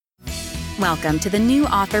Welcome to the New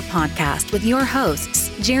Author Podcast with your hosts,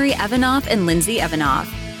 Jerry Evanoff and Lindsay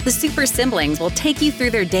Evanoff. The super siblings will take you through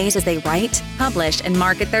their days as they write, publish, and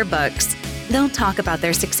market their books. They'll talk about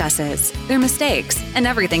their successes, their mistakes, and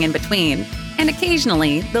everything in between. And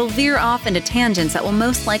occasionally, they'll veer off into tangents that will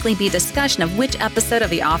most likely be discussion of which episode of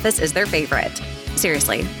The Office is their favorite.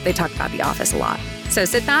 Seriously, they talk about The Office a lot. So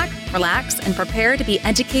sit back, relax, and prepare to be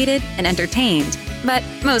educated and entertained, but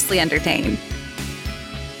mostly entertained.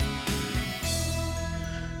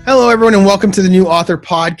 Hello, everyone, and welcome to the New Author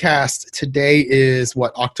Podcast. Today is,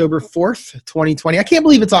 October 4th, 2020. I can't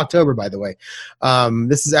believe it's October, by the way.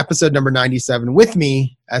 This is episode number 97. With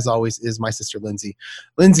me, as always, is my sister, Lindsay.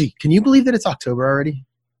 Lindsay, can you believe that it's October already?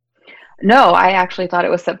 No, I actually thought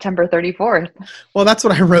it was September 34th. Well, that's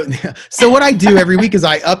what I wrote. So what I do every week is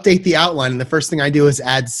I update the outline, and the first thing I do is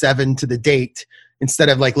add 7 to the date. Instead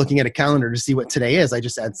of looking at a calendar to see what today is, I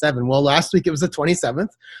just add 7. Well, last week it was the 27th,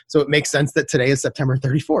 so it makes sense that today is September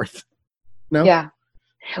 34th. No? Yeah.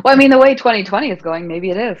 Well, I mean, the way 2020 is going,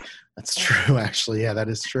 maybe it is. That's true, actually. Yeah, that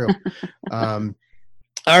is true. All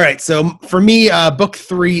right, so for me, book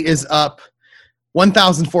 3 is up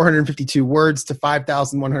 1,452 words to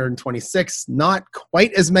 5,126. Not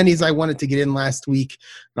quite as many as I wanted to get in last week,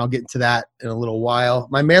 and I'll get into that in a little while.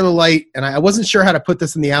 My MailerLite, and I wasn't sure how to put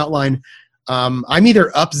this in the outline, I'm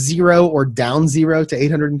either up 0 or down 0 to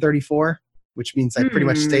 834, which means I pretty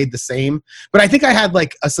much stayed the same. But I think I had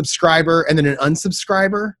a subscriber and then an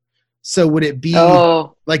unsubscriber. So would it be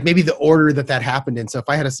maybe the order that happened in? So if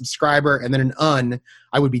I had a subscriber and then an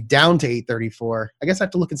I would be down to 834. I guess I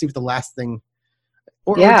have to look and see what the last thing,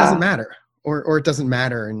 or it doesn't matter. Or it doesn't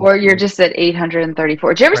matter. Or you're just at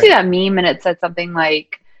 834. Did you ever see that meme and it said something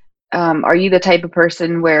like, are you the type of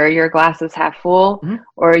person where your glass is half full,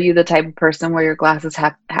 or are you the type of person where your glass is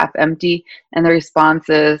half empty? And the response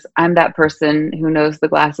is, I'm that person who knows the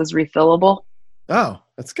glass is refillable. Oh,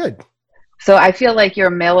 that's good. So I feel like your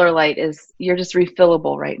MailerLite you're just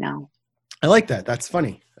refillable right now. I like that. That's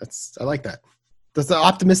funny. I like that. That's the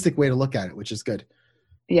optimistic way to look at it, which is good.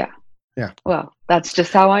 Yeah. Yeah. Well, that's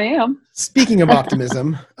just how I am. Speaking of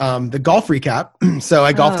optimism, the golf recap. So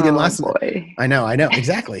I golfed again last night. I know,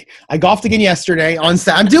 exactly. I golfed again yesterday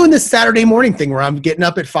I'm doing this Saturday morning thing where I'm getting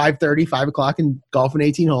up at 5:30, 5 o'clock and golfing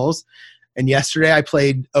 18 holes. And yesterday I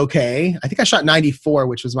played okay. I think I shot 94,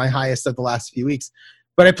 which was my highest of the last few weeks.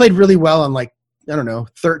 But I played really well on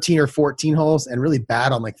 13 or 14 holes and really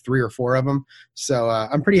bad on 3 or 4 of them. So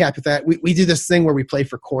I'm pretty happy with that. We do this thing where we play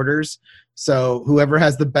for quarters. So whoever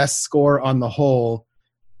has the best score on the hole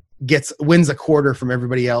wins a quarter from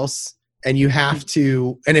everybody else. And you have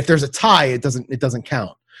to, and if there's a tie, it doesn't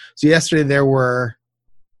count. So yesterday there were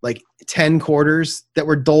 10 quarters that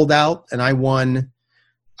were doled out, and I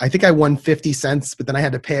think I won 50 cents, but then I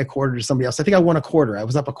had to pay a quarter to somebody else. I think I won a quarter. I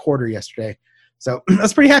was up a quarter yesterday. So I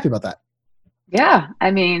was pretty happy about that. Yeah.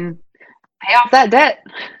 I mean, pay off that debt.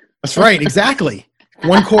 That's right. Exactly.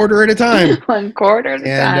 1 quarter at a time. 1 quarter at a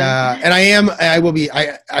time. And I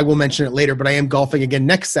will mention it later, but I am golfing again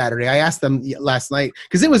next Saturday. I asked them last night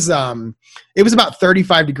because it was about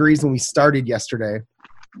 35 degrees when we started yesterday.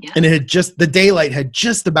 Yeah. And the daylight had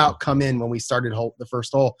just about come in when we started the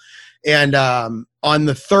first hole. And on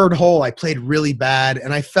the 3rd hole, I played really bad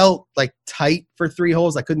and I felt tight for 3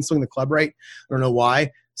 holes. I couldn't swing the club right. I don't know why.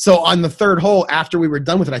 So on the 3rd hole, after we were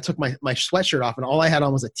done with it, I took my sweatshirt off and all I had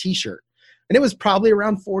on was a t-shirt. And it was probably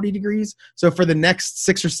around 40 degrees. So for the next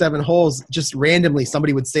 6 or 7 holes, just randomly,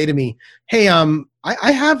 somebody would say to me, hey,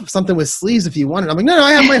 I have something with sleeves if you want it. I'm like, no,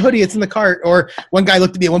 I have my hoodie. It's in the cart. Or one guy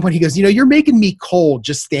looked at me at one point. He goes, you're making me cold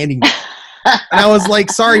just standing there. And I was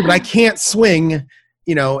like, sorry, but I can't swing.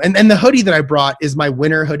 And the hoodie that I brought is my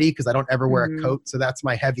winter hoodie because I don't ever wear a coat. So that's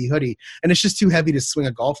my heavy hoodie. And it's just too heavy to swing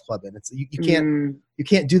a golf club in. You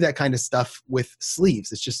can't do that kind of stuff with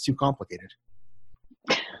sleeves. It's just too complicated.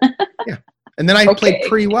 Yeah. And then I played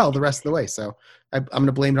pretty well the rest of the way. So I'm going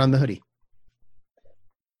to blame it on the hoodie.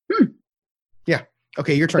 Yeah.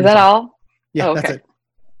 Okay. Your turn. Is that all? Yeah, okay.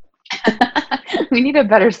 That's it. We need a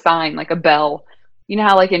better sign, like a bell. You know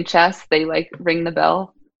how in chess, they ring the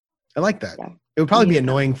bell? I like that. Yeah. It would probably be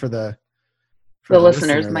annoying for the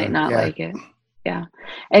listeners might not like it. Yeah.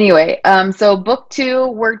 Anyway, so book 2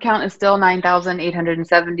 word count is still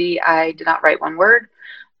 9,870. I did not write 1 word.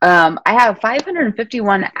 I have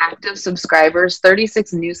 551 active subscribers,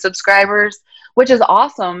 36 new subscribers, which is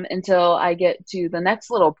awesome until I get to the next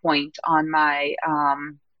little point on my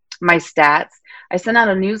my stats. I sent out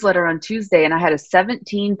a newsletter on Tuesday and I had a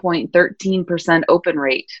 17.13% open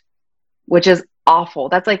rate, which is awful.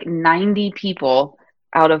 That's 90 people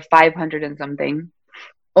out of 500 and something.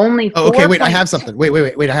 Only. Oh, okay. Wait, I have something.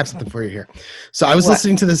 Wait. I have something for you here. So I was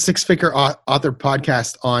listening to the Six Figure Author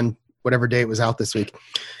podcast on whatever day it was out this week.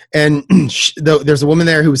 And there's a woman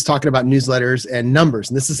there who was talking about newsletters and numbers.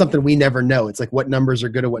 And this is something we never know. It's like what numbers are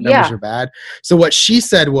good and what numbers are bad. So what she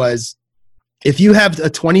said was, if you have a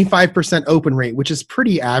 25% open rate, which is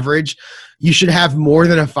pretty average, you should have more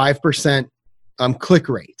than a 5% click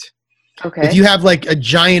rate. Okay. If you have like a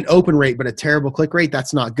giant open rate but a terrible click rate,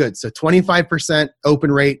 that's not good. So 25%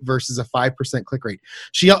 open rate versus a 5% click rate.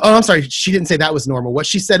 I'm sorry, she didn't say that was normal. What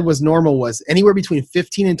she said was normal was anywhere between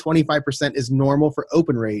 15 and 25% is normal for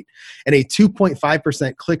open rate, and a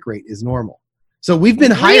 2.5% click rate is normal. So we've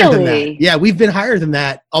been higher than that. Yeah, we've been higher than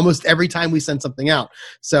that almost every time we send something out.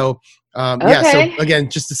 So yeah, so again,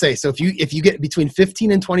 just to say, so if you get between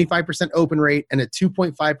 15 and 25% open rate and a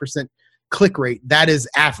 2.5% click rate, that is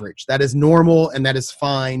average. That is normal, and that is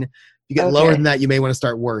fine. If you get lower than that, you may want to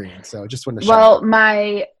start worrying. So just want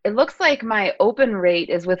to it looks like my open rate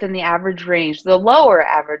is within the average range, the lower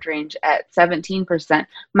average range at 17%.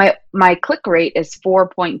 My click rate is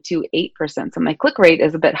 4.28%. So my click rate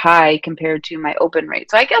is a bit high compared to my open rate.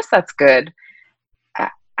 So I guess that's good.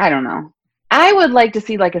 I don't know. I would like to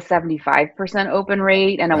see like a 75% open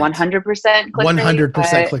rate and a 100% click rate.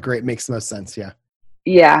 100% click rate makes the most sense. Yeah.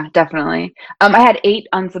 Yeah, definitely. I had 8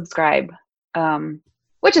 unsubscribe,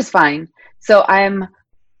 which is fine. So I'm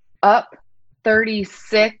up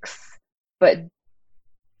 36, but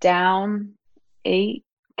down 8.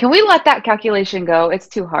 Can we let that calculation go? It's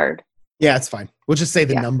too hard. Yeah, it's fine. We'll just say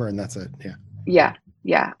the number and that's it. Yeah.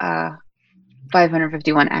 Yeah.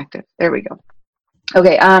 551 active. There we go.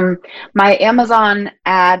 Okay. My Amazon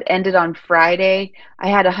ad ended on Friday. I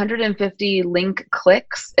had 150 link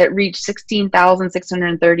clicks. It reached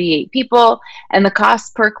 16,638 people, and the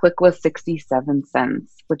cost per click was 67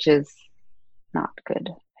 cents, which is not good,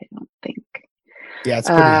 I don't think. Yeah, it's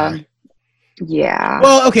pretty high. Yeah.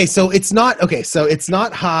 Well, okay, so it's not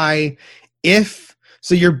high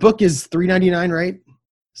so your book is $3.99, right?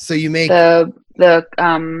 So you make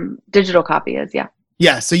the digital copy is, yeah.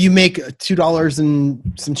 Yeah, so you make $2 and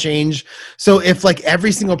some change. So if like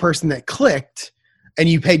every single person that clicked and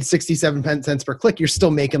you paid 67 cents per click, you're still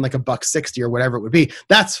making like $1.60 or whatever it would be.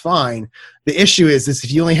 That's fine. The issue is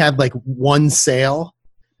if you only had like one sale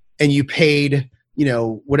and you paid,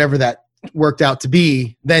 whatever that worked out to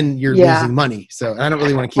be, then you're losing money. So I don't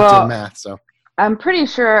really want to keep doing math. So I'm pretty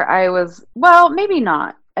sure maybe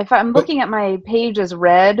not. If I'm looking at my page as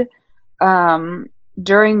read,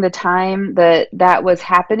 during the time that was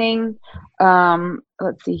happening,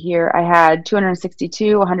 let's see here, I had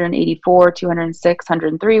 262, 184, 206,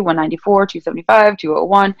 103, 194, 275,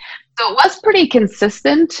 201. So it was pretty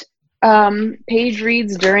consistent page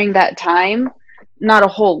reads during that time. Not a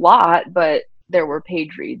whole lot, but there were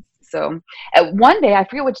page reads. So at one day, I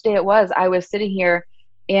forget which day it was, I was sitting here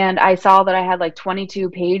and I saw that I had like 22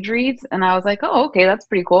 page reads, and I was like, oh, okay, that's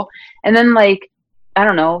pretty cool. And then I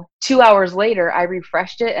don't know, 2 hours later, I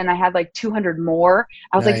refreshed it and I had like 200 more.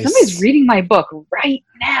 I was like, somebody's reading my book right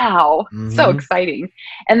now. Mm-hmm. So exciting.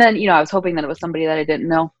 And then, I was hoping that it was somebody that I didn't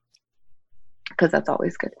know, because that's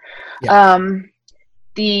always good. Yeah.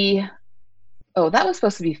 That was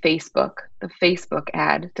supposed to be Facebook, the Facebook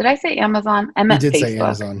ad. Did I say Amazon? I meant Facebook. You did say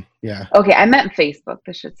Amazon, yeah. Okay, I meant Facebook.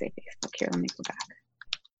 This should say Facebook. Here, let me go back.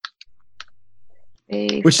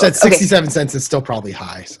 Facebook. Which said 67 cents is still probably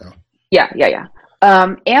high, so. Yeah.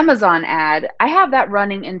 Amazon ad, I have that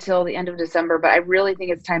running until the end of December, but I really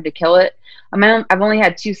think it's time to kill it. I've only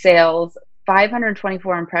had 2 sales,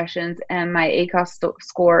 524 impressions, and my ACOS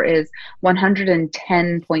score is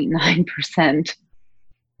 110.9%.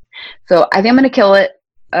 So I think I'm going to kill it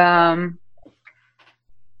and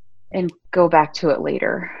go back to it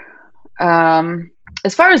later.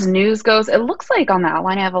 As far as news goes, it looks like on the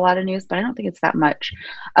outline I have a lot of news, but I don't think it's that much.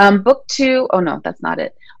 Book 2, oh no, that's not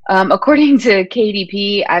it. According to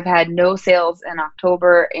KDP, I've had no sales in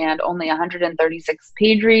October and only 136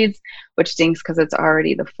 page reads, which stinks because it's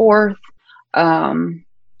already the 4th.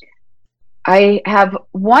 I have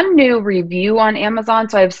 1 new review on Amazon,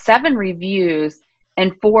 so I have 7 reviews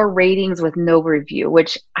and 4 ratings with no review,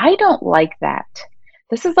 which I don't like that.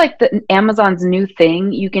 This is like Amazon's new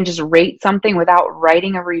thing. You can just rate something without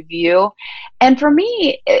writing a review. And for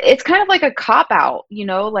me, it's kind of like a cop-out,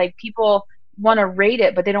 like people want to rate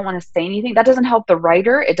it, but they don't want to say anything. That doesn't help the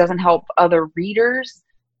writer. It doesn't help other readers.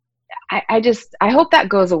 I hope that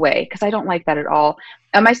goes away, because I don't like that at all.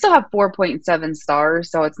 I still have 4.7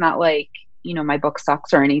 stars, so it's not like, my book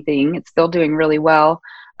sucks or anything. It's still doing really well.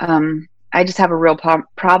 I just have a real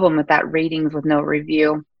problem with that ratings with no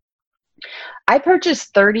review. I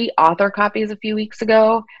purchased 30 author copies a few weeks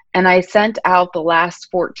ago. And I sent out the last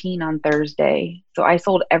 14 on Thursday. So I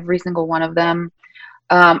sold every single one of them.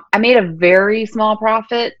 I made a very small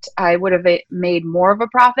profit. I would have made more of a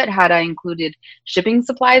profit had I included shipping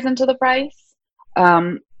supplies into the price.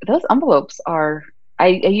 Those envelopes are, I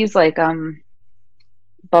use like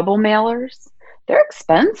bubble mailers. They're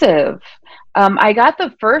expensive. I got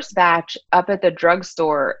the first batch up at the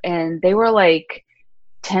drugstore and they were like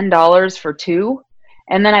 $10 for 2.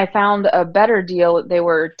 And then I found a better deal. They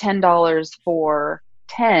were $10 for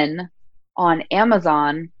 10 on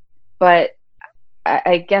Amazon, but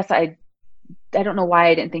I guess I don't know why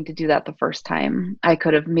I didn't think to do that the first time. I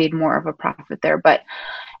could have made more of a profit there. But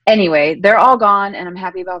anyway, they're all gone and I'm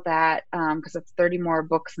happy about that because it's 30 more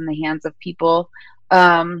books in the hands of people.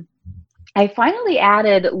 I finally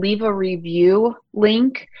added leave a review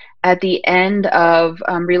link at the end of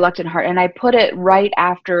Reluctant Heart, and I put it right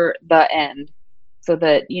after the end so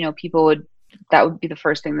that, people that would be the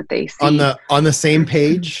first thing that they see. On the same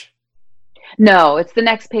page? No, it's the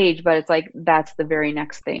next page, but it's like that's the very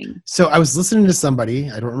next thing. So I was listening to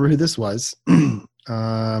somebody, I don't remember who this was,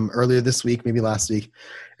 earlier this week, maybe last week,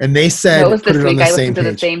 and they said it was this week. I listened to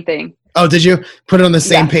the same thing. Oh, did you put it on the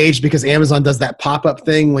same page because Amazon does that pop-up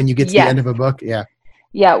thing when you get to the end of a book? Yeah.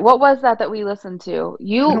 Yeah. What was that we listened to?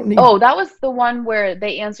 That was the one where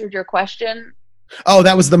they answered your question. Oh,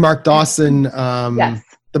 that was the Mark Dawson. Yes.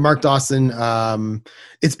 The Mark Dawson,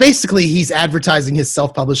 it's basically he's advertising his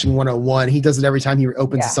self-publishing 101. He does it every time he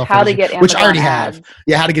opens a self-publishing, which I already have.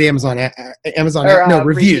 Yeah, how to get Amazon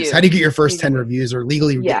reviews. How do you get your first 10 reviews or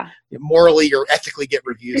legally, morally or ethically get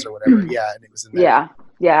reviews or whatever. Yeah, and it was in there.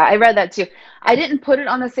 Yeah, I read that too. I didn't put it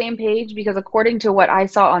on the same page because according to what I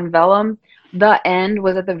saw on Vellum, the end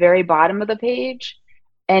was at the very bottom of the page,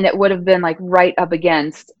 and it would have been like right up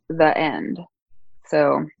against the end.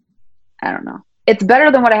 So, I don't know. It's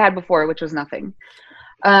better than what I had before, which was nothing.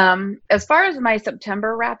 As far as my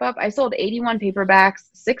September wrap up, I sold 81 paperbacks,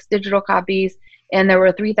 6 digital copies, and there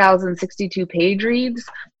were 3,062 page reads.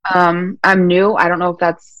 I'm new. I don't know if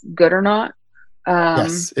that's good or not.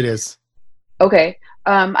 Yes, it is. Okay.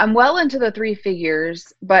 I'm well into the 3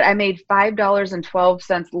 figures, but I made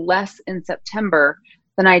 $5.12 less in September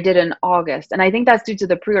than I did in August. And I think that's due to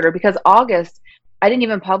the pre-order because August, I didn't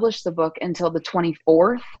even publish the book until the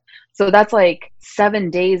 24th. So that's like 7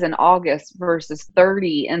 days in August versus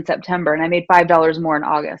 30 in September. And I made $5 more in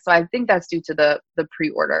August. So I think that's due to the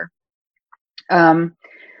pre-order.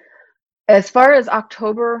 As far as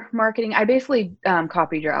October marketing, I basically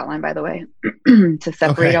copied your outline, by the way, to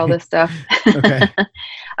separate all this stuff. Okay.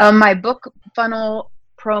 My book funnel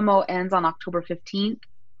promo ends on October 15th.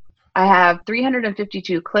 I have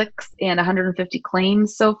 352 clicks and 150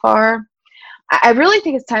 claims so far. I really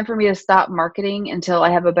think it's time for me to stop marketing until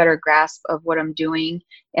I have a better grasp of what I'm doing.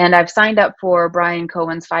 And I've signed up for Brian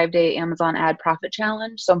Cohen's 5-day Amazon ad profit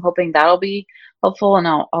challenge. So I'm hoping that'll be helpful and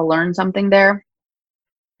I'll learn something there.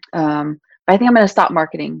 But I think I'm going to stop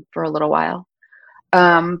marketing for a little while.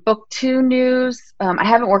 Book 2 news. I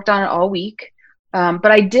haven't worked on it all week,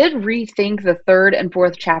 but I did rethink the 3rd and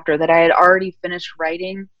 4th chapter that I had already finished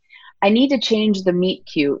writing. I need to change the meet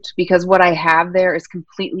cute because what I have there is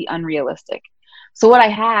completely unrealistic. So what I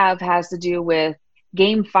have has to do with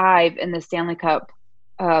Game 5 in the Stanley Cup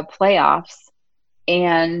playoffs,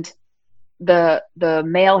 and the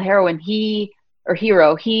male hero,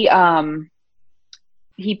 he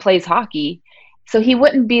plays hockey, so he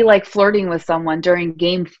wouldn't be like flirting with someone during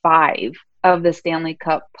Game 5 of the Stanley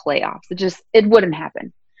Cup playoffs. It wouldn't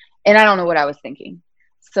happen, and I don't know what I was thinking.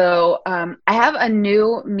 So I have a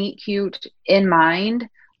new meet cute in mind.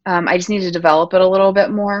 I just need to develop it a little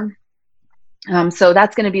bit more. So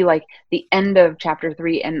that's going to be like the end of chapter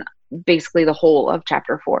 3 and basically the whole of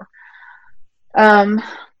chapter 4.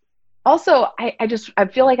 Also, I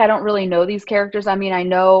feel like I don't really know these characters. I mean, I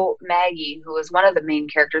know Maggie, who is one of the main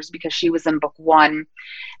characters because she was in book 1,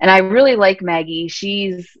 and I really like Maggie.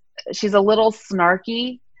 She's a little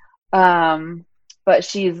snarky, but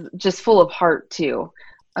she's just full of heart too,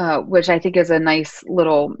 which I think is a nice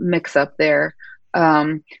little mix up there.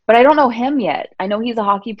 But I don't know him yet. I know he's a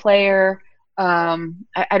hockey player.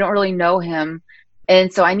 I don't really know him.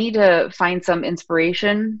 And so I need to find some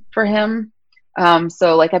inspiration for him.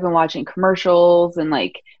 So like I've been watching commercials and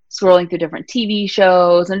like scrolling through different TV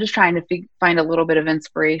shows and just trying to find a little bit of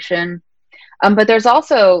inspiration. But there's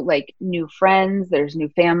also like new friends, there's new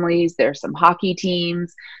families, there's some hockey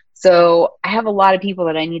teams. So I have a lot of people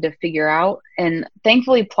that I need to figure out. And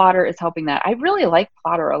thankfully Plotter is helping that. I really like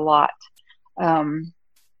Plotter a lot.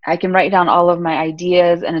 I can write down all of my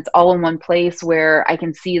ideas and it's all in one place where I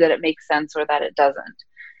can see that it makes sense or that it doesn't.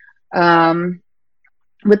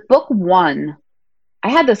 With book 1, I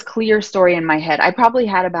had this clear story in my head. I probably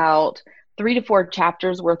had about 3 to 4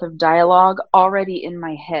 chapters worth of dialogue already in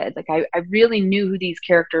my head. Like I really knew who these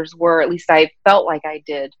characters were. At least I felt like I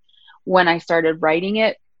did when I started writing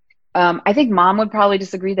it. I think Mom would probably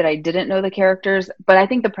disagree that I didn't know the characters, but I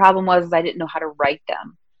think the problem was I didn't know how to write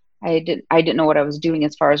them. I didn't know what I was doing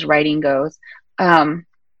as far as writing goes.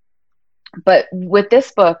 But with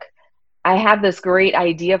this book, I have this great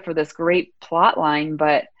idea for this great plot line,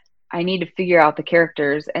 but I need to figure out the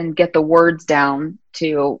characters and get the words down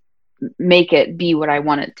to make it be what I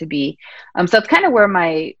want it to be. So it's kind of where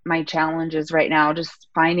my challenge is right now, just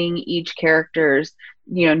finding each character's,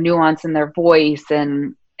 nuance in their voice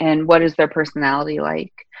and what is their personality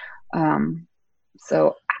like.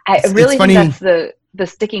 So I really think that's the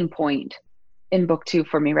sticking point in book 2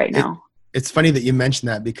 for me right now. It's funny that you mentioned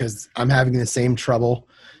that because I'm having the same trouble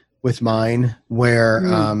with mine where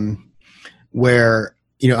I'm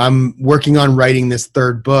working on writing this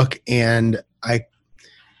third book and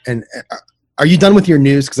are you done with your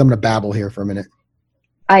news? Because I'm going to babble here for a minute.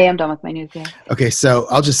 I am done with my news, yeah. Okay, so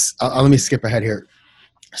I'll let me skip ahead here.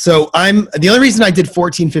 So the only reason I did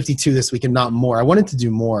 1452 this week and not more, I wanted to do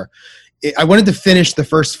more. I wanted to finish the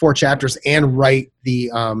first 4 chapters and write the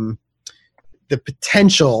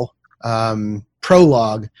potential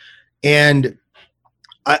prologue. And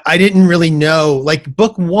I didn't really know, like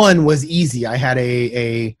book 1 was easy. I had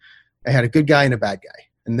a good guy and a bad guy.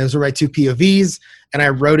 And those were my 2 POVs. And I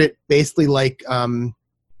wrote it basically like,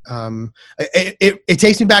 it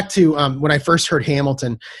takes me back to when I first heard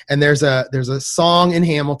Hamilton, and there's a song in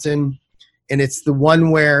Hamilton, and it's the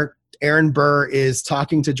one where Aaron Burr is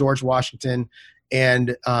talking to George Washington,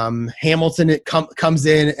 and Hamilton comes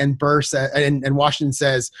in, and Burr and Washington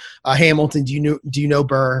says, Hamilton, do you know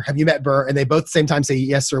Burr? Have you met Burr? And they both at the same time say,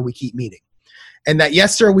 yes, sir, we keep meeting. And that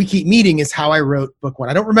yes, sir, we keep meeting is how I wrote book 1.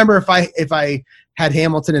 I don't remember if I had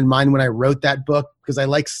Hamilton in mind when I wrote that book, because I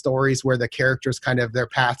like stories where the characters kind of their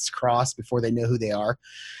paths cross before they know who they are.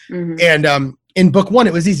 Mm-hmm. And in book 1,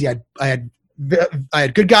 it was easy. I had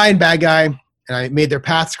good guy and bad guy, and I made their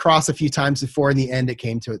paths cross a few times before in the end it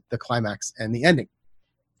came to the climax and the ending.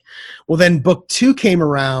 Well, then book 2 came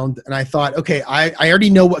around, and I thought, okay, I already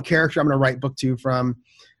know what character I'm going to write book 2 from.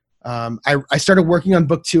 I started working on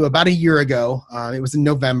book 2 about a year ago. It was in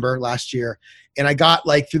November last year. And I got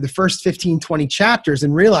through the first 15, 20 chapters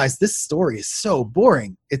and realized this story is so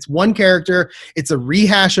boring. It's one character. It's a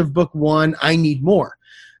rehash of book 1. I need more.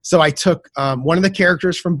 So I took one of the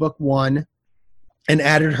characters from book 1 and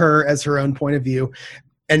added her as her own point of view.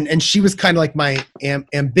 And she was kind of like my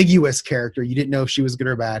ambiguous character. You didn't know if she was good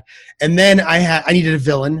or bad. And then I needed a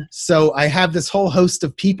villain. So I have this whole host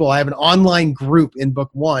of people. I have an online group in book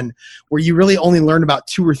 1 where you really only learn about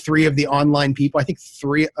 2 or 3 of the online people. I think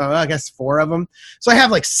 4 of them. So I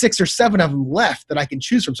have 6 or 7 of them left that I can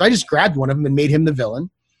choose from. So I just grabbed one of them and made him the villain.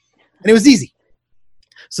 And it was easy.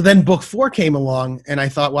 So then book 4 came along, and I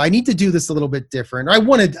thought, well, I need to do this a little bit different. Or I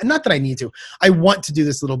want to do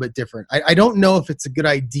this a little bit different. I don't know if it's a good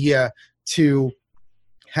idea to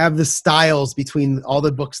have the styles between all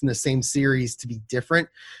the books in the same series to be different.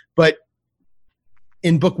 But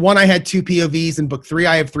in book 1, I had 2 POVs. In book 3,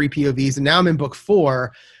 I have 3 POVs. And now I'm in book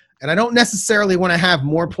 4, and I don't necessarily want to have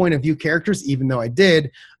more point of view characters, even though I did.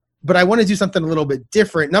 But I want to do something a little bit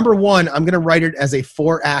different. Number 1, I'm going to write it as a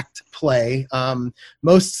 4-act play.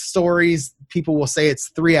 Most stories, people will say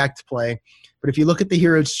it's 3-act play. But if you look at the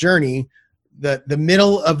hero's journey, the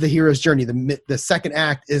middle of the hero's journey, the second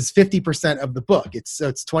act is 50% of the book. It's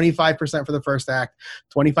 25% for the first act,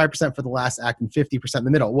 25% for the last act, and 50% in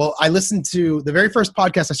the middle. Well, I listened to the very first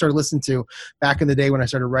podcast I started listening to back in the day when I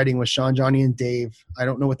started writing with Sean, Johnny, and Dave. I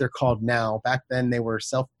don't know what they're called now. Back then they were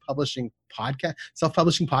self-publishing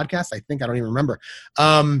podcasts. I think, I don't even remember.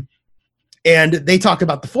 And they talk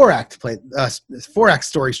about the 4-act play, 4-act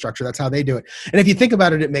story structure. That's how they do it. And if you think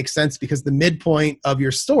about it, it makes sense because the midpoint of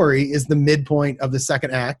your story is the midpoint of the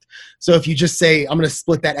second act. So if you just say, I'm going to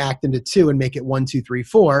split that act into 2 and make it 1, 2, 3,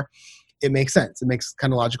 4, it makes sense. It makes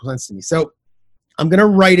kind of logical sense to me. So I'm going to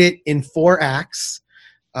write it in 4 acts.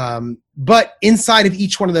 But inside of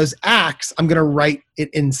each one of those acts, I'm going to write it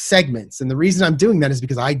in segments. And the reason I'm doing that is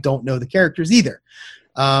because I don't know the characters either.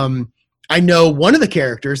 I know one of the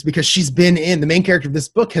characters because the main character of this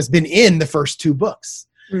book has been in the first 2 books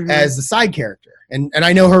as the side character. And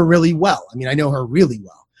I know her really well. I mean, I know her really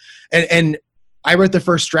well. And I wrote the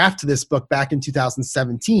first draft to this book back in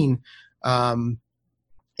 2017. And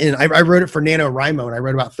I wrote it for NaNoWriMo, and I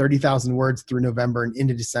wrote about 30,000 words through November and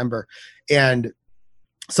into December. And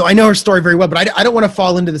So I know her story very well, but I don't want to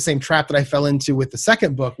fall into the same trap that I fell into with the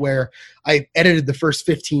second book, where I edited the first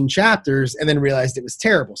 15 chapters and then realized it was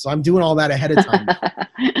terrible. So I'm doing all that ahead of time.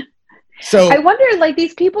 So I wonder, like,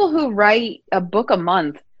 these people who write a book a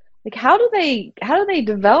month, like, how do they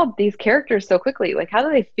develop these characters so quickly? Like, how do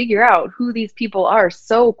they figure out who these people are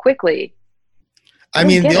so quickly? I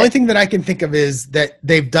mean, the only thing that I can think of is that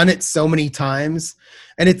they've done it so many times,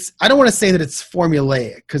 and I don't want to say that it's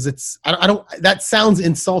formulaic, because that sounds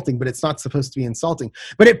insulting, but it's not supposed to be insulting,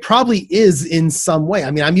 but it probably is in some way.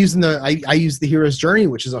 I mean, I use the hero's journey,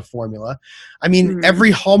 which is a formula. I mean,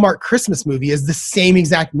 every Hallmark Christmas movie is the same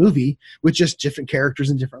exact movie with just different characters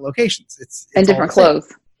in different locations. It's and different clothes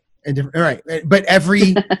and different. Right. But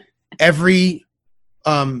every,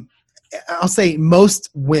 I'll say most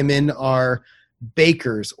women are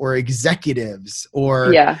bakers or executives,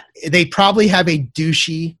 or they probably have a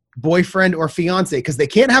douchey boyfriend or fiance, because they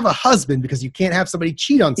can't have a husband, because you can't have somebody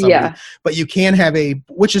cheat on somebody, but you can have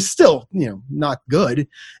which is still, not good.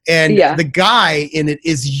 And the guy in it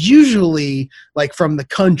is usually like from the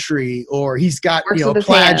country, or he's got, a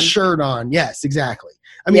plaid shirt on. Yes, exactly.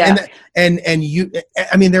 I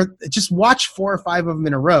mean, they're just watch 4 or 5 of them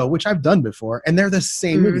in a row, which I've done before, and they're the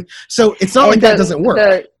same movie. So it's not like that doesn't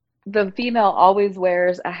work. The female always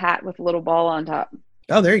wears a hat with a little ball on top.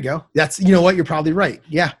 Oh, there you go. That's, you know what? You're probably right.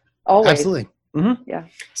 Yeah, always. Absolutely. Mm-hmm. Yeah.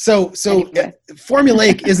 So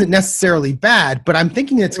formulaic isn't necessarily bad, but I'm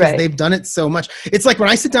thinking it's because they've done it so much. It's like when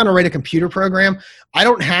I sit down and write a computer program, I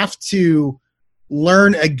don't have to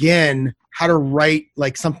learn again how to write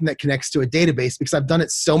like something that connects to a database, because I've done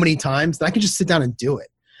it so many times that I can just sit down and do it.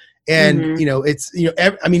 And,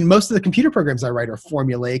 I mean, most of the computer programs I write are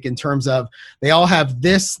formulaic in terms of they all have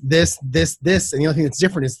this. And the only thing that's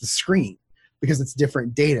different is the screen, because it's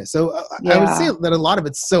different data. So I would say that a lot of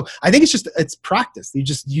I think it's practice.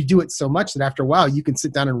 You do it so much that after a while you can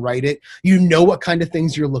sit down and write it. You know what kind of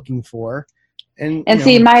things you're looking for. And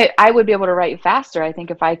I would be able to write faster, I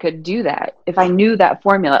think, if I could do that, if I knew that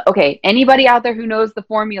formula. Okay. Anybody out there who knows the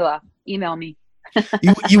formula, email me.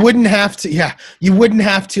 you wouldn't have to, you wouldn't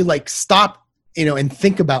have to like stop, and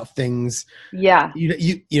think about things. Yeah.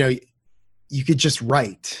 You could just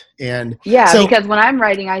write. And because when I'm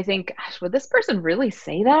writing, I think, gosh, would this person really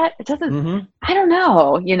say that? It doesn't, I don't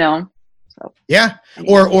know, so. Yeah.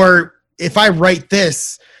 Or if I write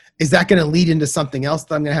this, is that going to lead into something else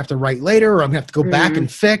that I'm going to have to write later, or I'm going to have to go back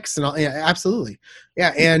and fix? And absolutely.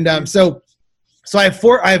 Yeah. And, so I have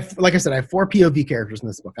 4 POV characters in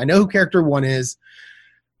this book. I know who character 1 is.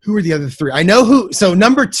 Who are the other 3? I know who. So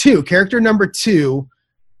character number 2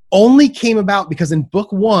 only came about because in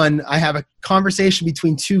book 1, I have a conversation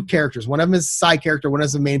between 2 characters. One of them is a side character. One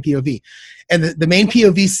is a main POV. And the main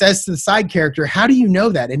POV says to the side character, "How do you know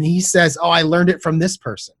that?" And he says, "Oh, I learned it from this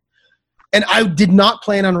person." And I did not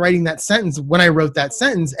plan on writing that sentence when I wrote that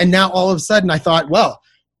sentence. And now all of a sudden I thought, well,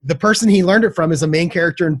 the person he learned it from is a main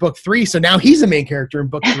character in book 3. So now he's a main character in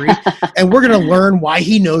book 3, and we're going to learn why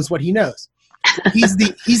he knows what he knows. He's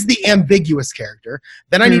the ambiguous character.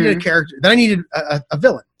 Then I needed a character. Then I needed a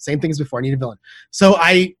villain. Same thing as before. I need a villain. So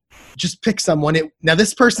I just picked someone. Now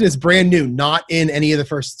this person is brand new, not in any of the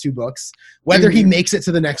first 2 books. Whether he makes it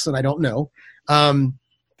to the next one, I don't know. And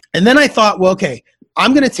then I thought, well, okay,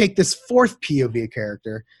 I'm going to take this 4th POV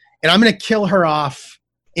character, and I'm going to kill her off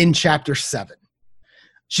in chapter 7.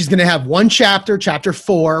 She's going to have one chapter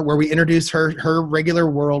 4, where we introduce her regular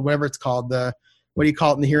world, whatever it's called. What do you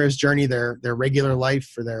call it in the hero's journey? Their regular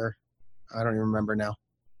life, or I don't even remember now.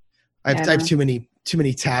 I have too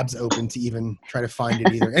many tabs open to even try to find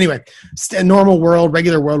it either. Anyway, normal world,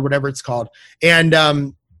 regular world, whatever it's called.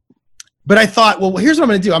 And, but I thought, well, here's what I'm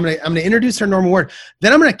going to do. I'm going to introduce her normal world.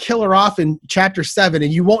 Then I'm going to kill her off in chapter 7,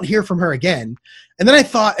 and you won't hear from her again. And then I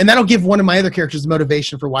thought, and that'll give one of my other characters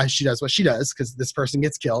motivation for why she does what she does, because this person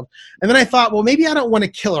gets killed. And then I thought, well, maybe I don't want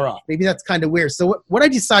to kill her off. Maybe that's kind of weird. So what I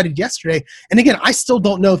decided yesterday, and again, I still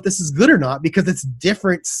don't know if this is good or not, because it's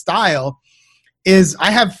different style, is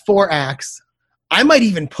I have 4 acts. I might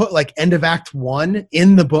even put like end of act 1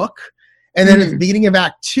 in the book. And then at the beginning of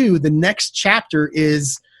act 2, the next chapter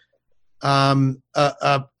is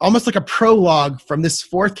almost like a prologue from this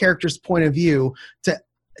 4th character's point of view to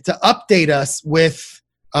update us with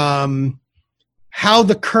how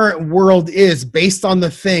the current world is based on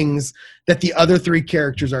the things that the other 3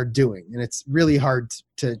 characters are doing. And it's really hard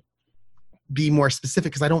to be more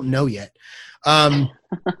specific because I don't know yet.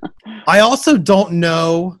 I also don't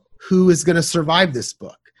know who is going to survive this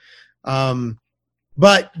book.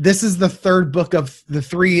 But this is the 3rd book of the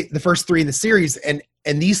first 3 in the series, and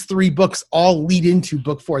And these 3 books all lead into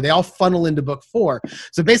book 4. They all funnel into book 4.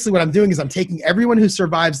 So basically what I'm doing is I'm taking everyone who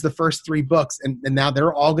survives the first 3 books, and now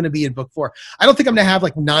they're all going to be in book 4. I don't think I'm going to have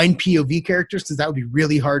like 9 POV characters because that would be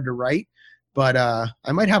really hard to write. But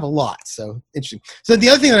I might have a lot. So interesting. So the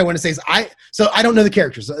other thing that I want to say is I don't know the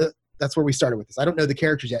characters. That's where we started with this. I don't know the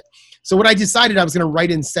characters yet. So what I decided I was going to write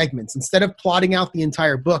in segments. Instead of plotting out the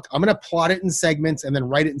entire book, I'm going to plot it in segments and then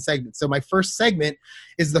write it in segments. So my first segment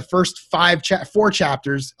is the first 4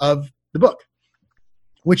 chapters of the book,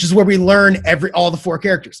 which is where we learn all the 4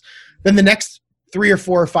 characters. Then the next 3 or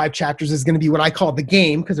 4 or 5 chapters is going to be what I call the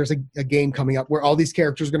game, because there's a game coming up where all these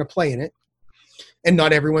characters are going to play in it. And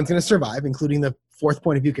not everyone's going to survive, including the 4th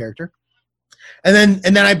point of view character. And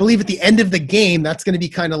then I believe at the end of the game, that's going to be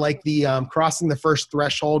kind of like the crossing the first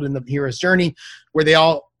threshold in the hero's journey, where they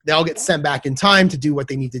all get sent back in time to do what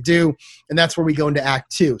they need to do. And that's where we go into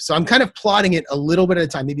Act 2. So I'm kind of plotting it a little bit at a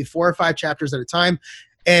time, maybe 4 or 5 chapters at a time.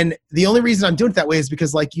 And the only reason I'm doing it that way is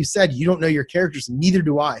because, like you said, you don't know your characters, neither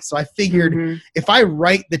do I. So I figured if I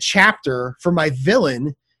write the chapter for my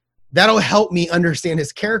villain, that'll help me understand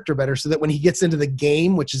his character better so that when he gets into the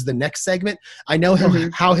game, which is the next segment, I know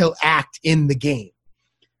how he'll act in the game.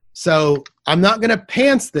 So I'm not going to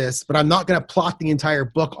pants this, but I'm not going to plot the entire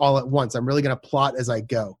book all at once. I'm really going to plot as I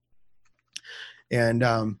go. And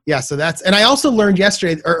so that's, and I also learned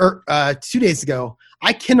yesterday or 2 days ago,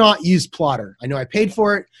 I cannot use Plotter. I know I paid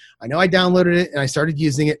for it. I know I downloaded it and I started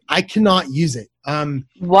using it. I cannot use it.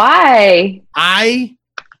 Why? I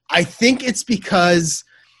think it's because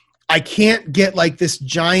I can't get like this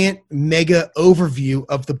giant mega overview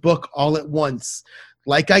of the book all at once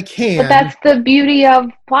like I can. But that's the beauty of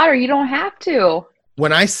Plotter. You don't have to.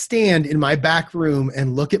 When I stand in my back room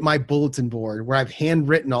and look at my bulletin board where I've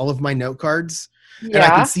handwritten all of my note cards, and I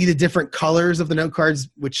can see the different colors of the note cards,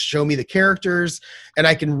 which show me the characters, and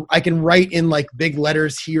I can write in like big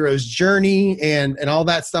letters, hero's journey and all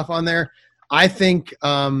that stuff on there. I think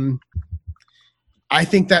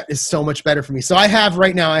that is so much better for me. So I have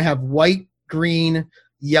white, green,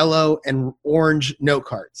 yellow, and orange note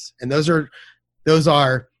cards. And those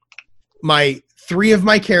are my 3 of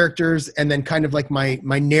my characters and then kind of like my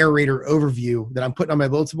narrator overview that I'm putting on my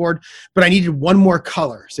bulletin board. But I needed one more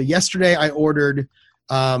color. So yesterday I ordered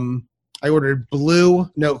blue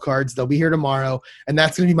note cards. They'll be here tomorrow. And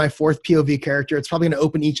that's going to be my 4th POV character. It's probably going to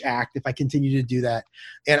open each act if I continue to do that.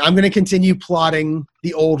 And I'm going to continue plotting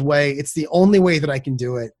the old way. It's the only way that I can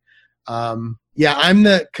do it. I'm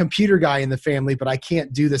the computer guy in the family, but I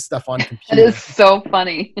can't do this stuff on computer. It is so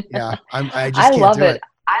funny. Yeah, I just can't do it.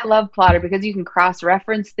 I love Plotter because you can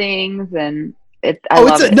cross-reference things and it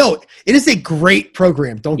is a great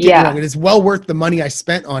program. Don't get me wrong. It is well worth the money I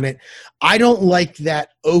spent on it. I don't like that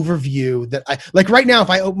overview that I like right now. If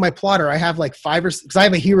I open my Plotter, I have like 5 or 6, because I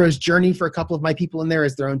have a hero's journey for a couple of my people in there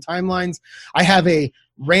as their own timelines. I have a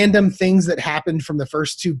random things that happened from the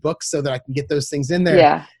first 2 books so that I can get those things in there.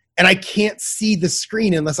 Yeah. And I can't see the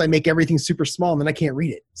screen unless I make everything super small, and then I can't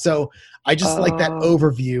read it. So I just like that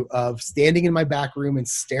overview of standing in my back room and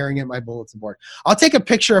staring at my bulletin board. I'll take a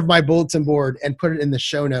picture of my bulletin board and put it in the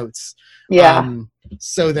show notes.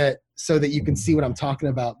 So that you can see what I'm talking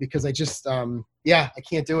about, because I just I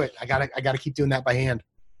can't do it. I gotta keep doing that by hand.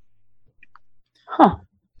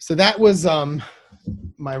 So that was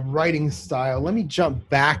my writing style. Let me jump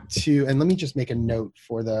back to, and let me just make a note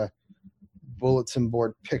for the bulletin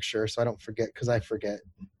board picture so I don't forget, because I forget.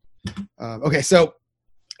 Okay, so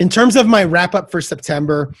in terms of my wrap up for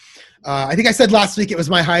September, I think I said last week it was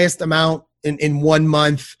my highest amount in 1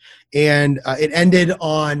 month, and it ended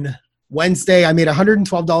on Wednesday. I made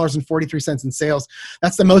 $112.43 in sales.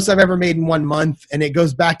 That's the most I've ever made in 1 month, and it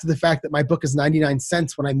goes back to the fact that my book is 99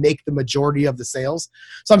 cents when I make the majority of the sales.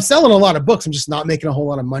 So I'm selling a lot of books. I'm just not making a whole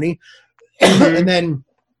lot of money. And then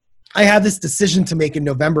I have this decision to make in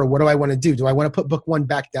November. What do I want to do? Do I want to put book 1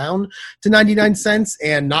 back down to 99 cents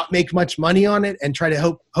and not make much money on it and try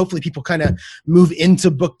to hopefully people kind of move into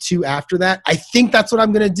book 2 after that? I think that's what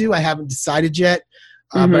I'm going to do. I haven't decided yet,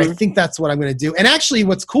 but I think that's what I'm going to do. And actually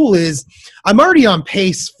what's cool is I'm already on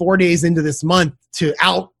pace 4 days into this month to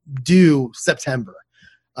outdo September.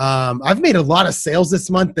 I've made a lot of sales this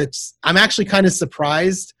month. I'm actually kind of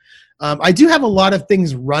surprised. I do have a lot of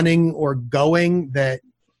things running or going that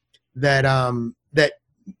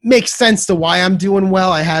makes sense to why I'm doing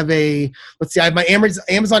well. I have I have my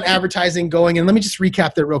Amazon advertising going, and let me just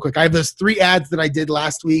recap that real quick. I have those 3 ads that I did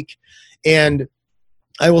last week, and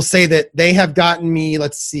I will say that they have gotten me,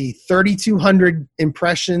 3,200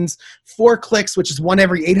 impressions, 4 clicks, which is one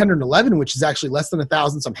every 811, which is actually less than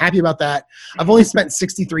 1,000. So I'm happy about that. I've only spent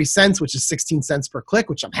 63 cents, which is 16 cents per click,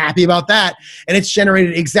 which I'm happy about that. And it's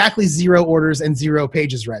generated exactly 0 orders and 0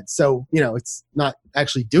 pages read. So, it's not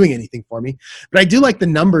actually doing anything for me, but I do like the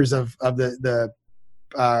numbers of the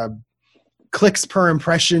clicks per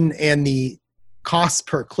impression and the costs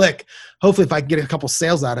per click. Hopefully if I can get a couple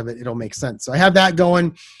sales out of it, it'll make sense. So I have that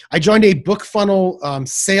going. I joined a BookFunnel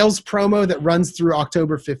sales promo that runs through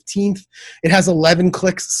October 15th. It has 11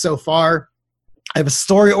 clicks so far. I have a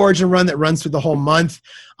Story Origin run that runs through the whole month.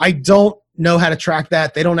 I don't know how to track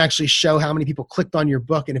that. They don't actually show how many people clicked on your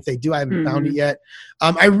book. And if they do, I haven't found it yet.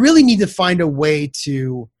 I really need to find a way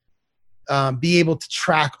to be able to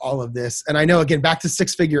track all of this. And I know, again, back to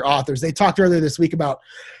Six Figure Authors, they talked earlier this week about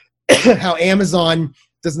how Amazon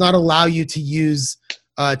does not allow you to use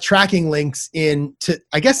tracking links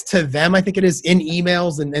to them, I think it is, in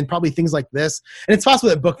emails and probably things like this. And it's possible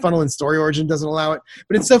that BookFunnel and Story Origin doesn't allow it.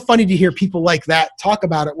 But it's so funny to hear people like that talk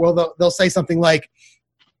about it. Well, they'll say something like,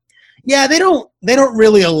 yeah, they don't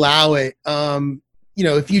really allow it.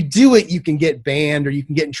 If you do it, you can get banned or you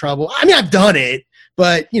can get in trouble. I mean, I've done it.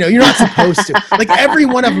 But you're not supposed to. Like every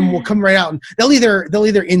one of them will come right out and they'll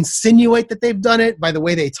either insinuate that they've done it by the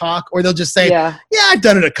way they talk, or they'll just say, yeah, I've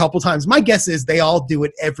done it a couple times. My guess is they all do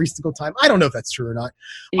it every single time. I don't know if that's true or not.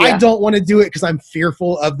 Yeah. I don't want to do it because I'm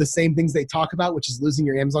fearful of the same things they talk about, which is losing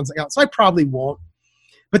your Amazon account. So I probably won't.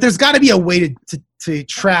 But there's got to be a way to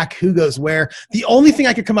track who goes where. The only thing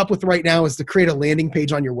I could come up with right now is to create a landing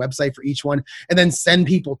page on your website for each one and then send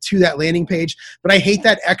people to that landing page. But I hate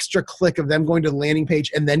that extra click of them going to the landing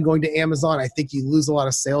page and then going to Amazon. I think you lose a lot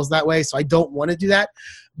of sales that way. So I don't want to do that.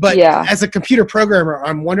 But as a computer programmer,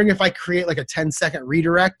 I'm wondering if I create like a 10-second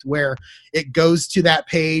redirect where it goes to that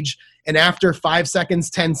page and after 5 seconds,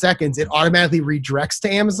 10 seconds, it automatically redirects to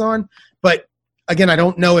Amazon. But again, I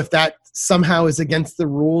don't know if that somehow is against the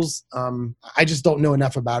rules. I just don't know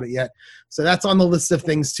enough about it yet. So that's on the list of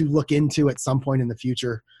things to look into at some point in the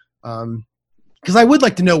future. Because I would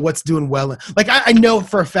like to know what's doing well. Like I know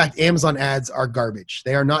for a fact Amazon ads are garbage.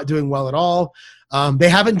 They are not doing well at all. They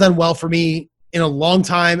haven't done well for me in a long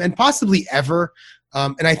time and possibly ever.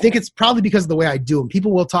 And I think it's probably because of the way I do them.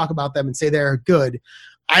 People will talk about them and say they're good.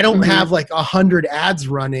 I don't have like 100 ads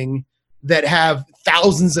running that have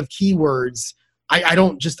thousands of keywords. I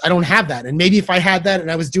don't have that. And maybe if I had that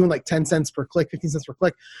and I was doing like 10 cents per click, 15 cents per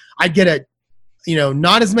click, I'd get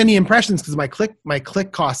not as many impressions because my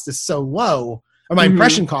click cost is so low, or my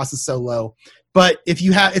impression cost is so low. But if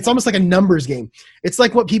you have, it's almost like a numbers game. It's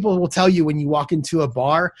like what people will tell you when you walk into a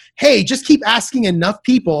bar. Hey, just keep asking enough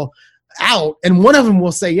people out and one of them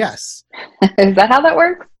will say yes. Is that how that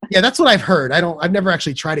works? Yeah, that's what I've heard. I've never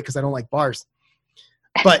actually tried it because I don't like bars.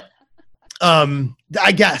 But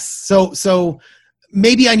I guess. So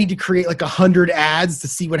maybe I need to create like 100 ads to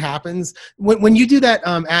see what happens. When you do that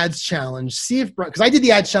ads challenge, see if, because I did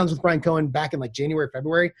the ads challenge with Brian Cohen back in like January,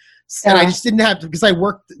 February. And I just didn't have to, because I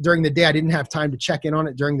worked during the day. I didn't have time to check in on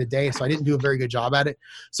it during the day. So I didn't do a very good job at it.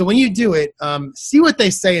 So when you do it, see what they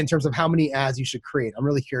say in terms of how many ads you should create. I'm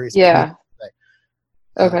really curious. Yeah.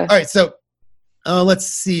 Okay. All right. So let's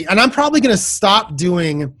see. And I'm probably going to stop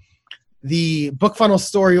doing the BookFunnel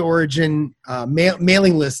Story Origin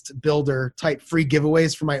mailing list builder type free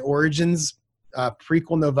giveaways for my Origins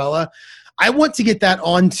prequel novella. I want to get that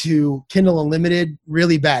onto Kindle Unlimited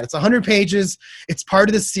really bad. It's 100 pages. It's part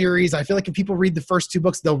of the series. I feel like if people read the first 2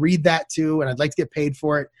 books, they'll read that too, and I'd like to get paid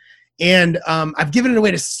for it. And I've given it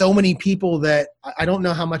away to so many people that I don't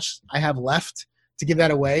know how much I have left to give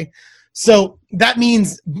that away. So that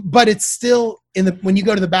means, but it's still when you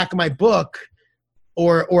go to the back of my book,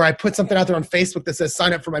 or I put something out there on Facebook that says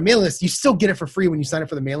sign up for my mailing list, you still get it for free when you sign up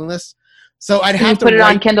for the mailing list. So I'd have to put it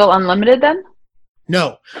on Kindle Unlimited then?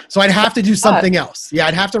 No. So I'd have to do something else. Yeah,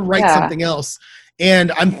 I'd have to write something else.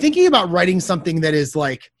 And I'm thinking about writing something that is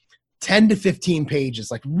like 10 to 15 pages,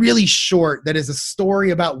 like really short, that is a story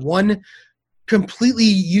about one completely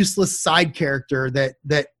useless side character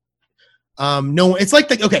that no, it's like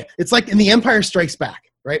it's like in The Empire Strikes Back,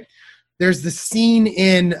 right? There's the scene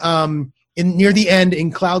in near the end in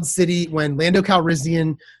Cloud City when Lando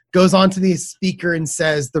Calrissian goes on to the speaker and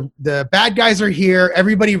says, the bad guys are here,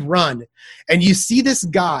 everybody run. And you see this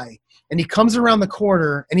guy, and he comes around the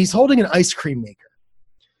corner, and he's holding an ice cream maker.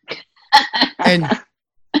 and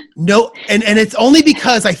it's only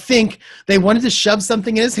because I think they wanted to shove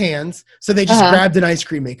something in his hands, so they just grabbed an ice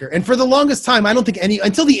cream maker. And for the longest time, I don't think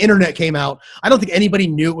until the internet came out, I don't think anybody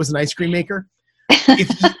knew it was an ice cream maker.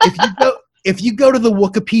 If you go to the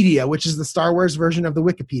Wikipedia, which is the Star Wars version of the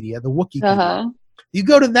Wikipedia, the Wikipedia, You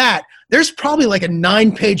go to that, there's probably like a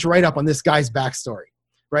 9-page write-up on this guy's backstory,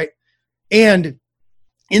 right? And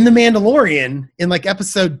in The Mandalorian, in like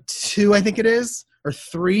episode 2, I think it is, or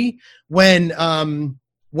 3, when the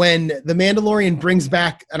Mandalorian brings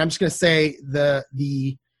back, and I'm just going to say the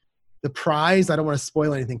prize. I don't want to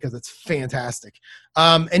spoil anything because it's fantastic.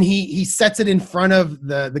 And he sets it in front of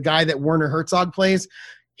the guy that Werner Herzog plays.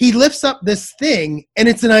 He lifts up this thing and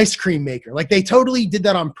it's an ice cream maker. Like they totally did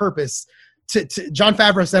that on purpose. To Jon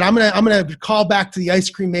Favreau said, I'm gonna call back to the ice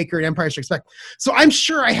cream maker in Empire Strikes Back. So I'm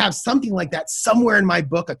sure I have something like that somewhere in my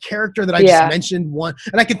book, a character that I just mentioned one,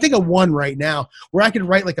 and I can think of one right now where I could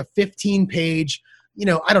write like a 15-page,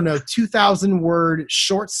 2,000-word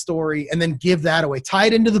short story and then give that away, tie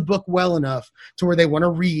it into the book well enough to where they want to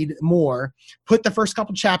read more, put the first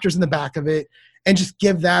couple chapters in the back of it, and just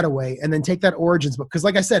give that away, and then take that origins book. Because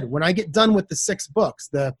like I said, when I get done with the 6 books,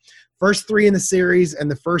 the first 3 in the series and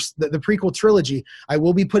the prequel trilogy, I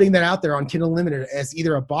will be putting that out there on Kindle Unlimited as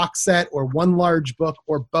either a box set or one large book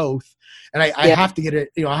or both. And I have to get it,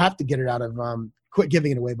 I have to get it out of, quit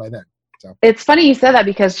giving it away by then. So. It's funny you said that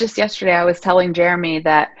because just yesterday I was telling Jeremy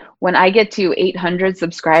that when I get to 800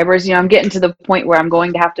 subscribers, I'm getting to the point where I'm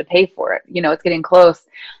going to have to pay for it. It's getting close,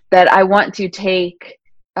 that I want to take,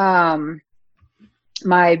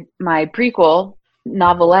 my prequel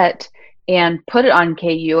novelette and put it on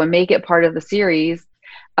KU and make it part of the series.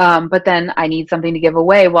 But then I need something to give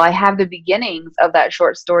away. Well, I have the beginnings of that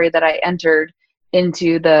short story that I entered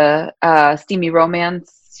into the steamy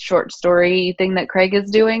romance short story thing that Craig is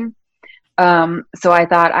doing. So I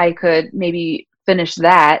thought I could maybe finish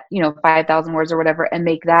that, 5,000 words or whatever, and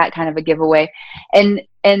make that kind of a giveaway. And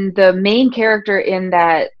the main character in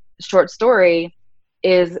that short story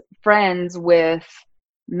is friends with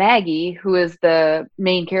Maggie, who is the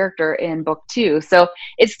main character in book 2. So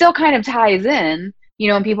it still kind of ties in,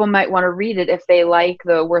 and people might want to read it if they like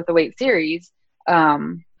the Worth the Wait series. So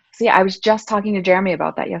yeah, I was just talking to Jeremy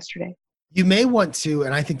about that yesterday. You may want to,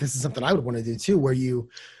 and I think this is something I would want to do too, where you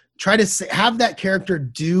try to have that character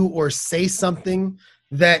do or say something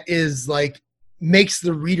that is like, makes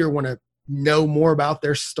the reader want to know more about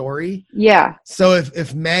their story. Yeah. So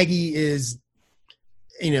if Maggie is,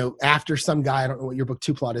 after some guy, I don't know what your book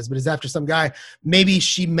 2 plot is, but is after some guy, maybe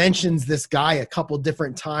she mentions this guy a couple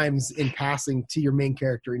different times in passing to your main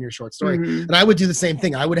character in your short story. Mm-hmm. And I would do the same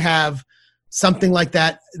thing. I would have something like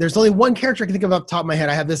that. There's only one character I can think of off the top of my head.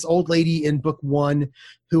 I have this old lady in book 1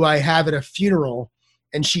 who I have at a funeral,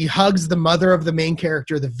 and she hugs the mother of the main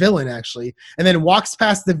character, the villain actually, and then walks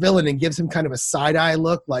past the villain and gives him kind of a side-eye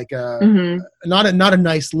look, like not a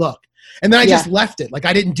nice look. And then I just left it. Like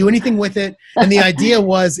I didn't do anything with it. And the idea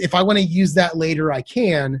was if I want to use that later, I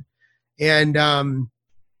can. And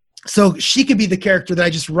so she could be the character that I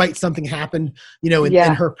just write something happened, in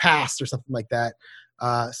her past or something like that.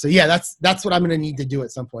 So yeah, that's what I'm going to need to do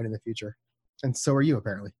at some point in the future. And so are you,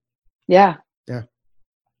 apparently. Yeah. Yeah.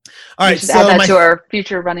 All right. So add that to our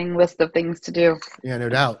future running list of things to do. Yeah, no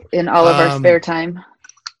doubt. In all of our spare time.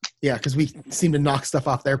 Yeah, because we seem to knock stuff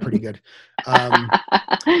off there pretty good.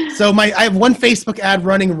 So I have one Facebook ad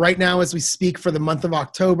running right now as we speak for the month of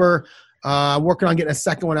October. I'm working on getting a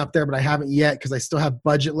second one up there, but I haven't yet because I still have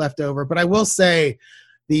budget left over. But I will say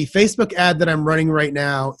the Facebook ad that I'm running right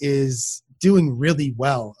now is doing really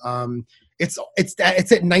well. It's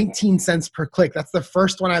at 19 cents per click. That's the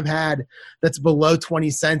first one I've had that's below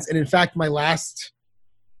 20 cents. And in fact, my last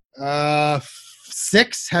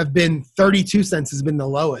 6 have been 32 cents has been the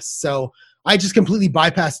lowest. So I just completely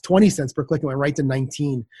bypassed 20 cents per click and went right to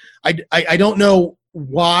 19. I don't know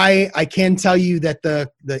why. I can tell you that the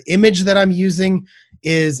image that I'm using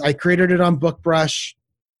is I created it on BookBrush.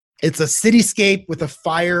 It's a cityscape with a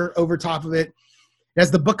fire over top of it. It has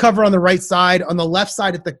the book cover on the right side. On the left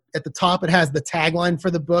side at the top, it has the tagline for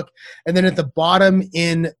the book. And then at the bottom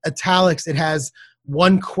in italics, it has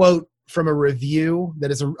one quote from a review that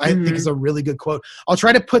is I think is a really good quote. I'll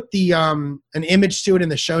try to put the an image to it in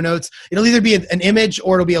the show notes. It'll either be an image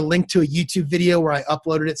or it'll be a link to a YouTube video where I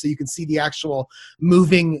uploaded it so you can see the actual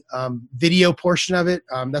moving video portion of it.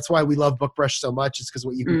 That's why we love BookBrush so much. It's because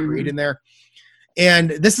what you can create in there. And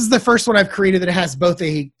this is the first one I've created that has both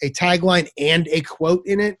a tagline and a quote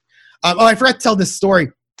in it. I forgot to tell this story.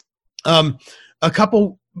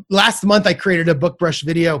 Last month I created a BookBrush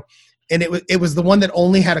video, and it was the one that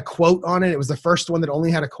only had a quote on it. It was the first one that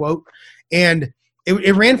only had a quote. And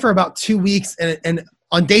it ran for about 2 weeks. And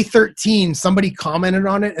on day 13, somebody commented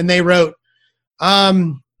on it, and they wrote,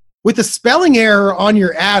 with the spelling error on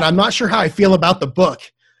your ad, I'm not sure how I feel about the book.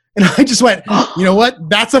 And I just went, you know what?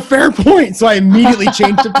 That's a fair point. So I immediately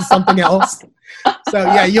changed it to something else. So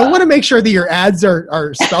yeah, you'll want to make sure that your ads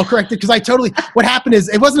are spell corrected, because what happened is,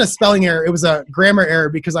 it wasn't a spelling error, it was a grammar error,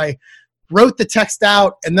 because I wrote the text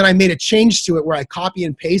out and then I made a change to it where I copy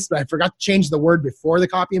and paste, but I forgot to change the word before the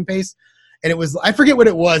copy and paste. And it was, I forget what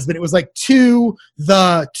it was, but it was like two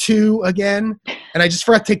again. And I just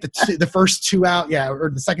forgot to take the first two out. Yeah. Or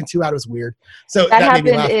the second two out. It was weird. So that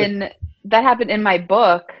happened in my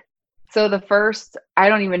book. So the first, I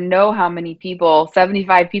don't even know how many people,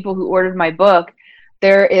 75 people who ordered my book,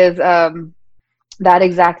 there is that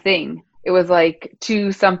exact thing. It was like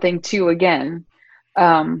 2 something 2 again.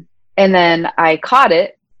 And then I caught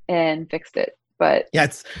it and fixed it. But yeah,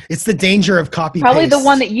 it's the danger of copy probably paste. The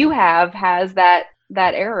one that you have has that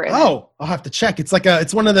error in it. I'll have to check. It's like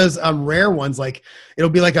it's one of those rare ones. Like it'll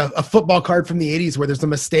be like a football card from the 80s where there's a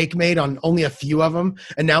mistake made on only a few of them,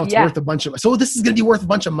 and now it's worth a bunch of. So this is going to be worth a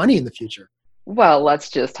bunch of money in the future. Well, let's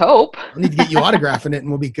just hope. I need to get you autographing it, and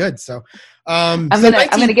we'll be good. So I'm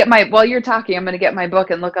gonna get while you're talking, I'm gonna get my book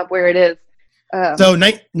and look up where it is. So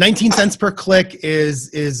 19 cents per click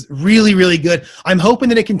is really, really good. I'm hoping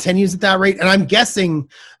that it continues at that rate. And I'm guessing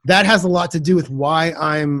that has a lot to do with why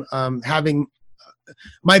I'm having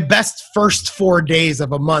my best first 4 days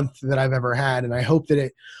of a month that I've ever had. And I hope that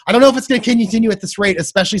I don't know if it's going to continue at this rate,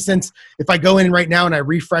 especially since if I go in right now and I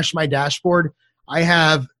refresh my dashboard, I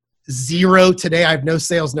have 0 today. I have no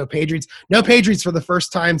sales, no page reads. No page reads for the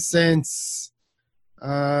first time since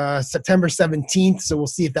September 17th. So we'll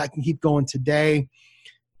see if that can keep going today.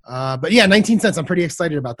 But yeah, 19 cents. I'm pretty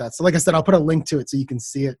excited about that. So like I said, I'll put a link to it so you can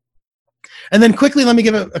see it. And then quickly, let me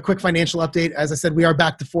give a quick financial update. As I said, we are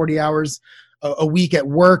back to 40 hours a week at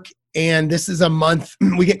work. And this is a month.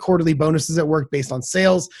 We get quarterly bonuses at work based on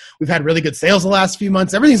sales. We've had really good sales the last few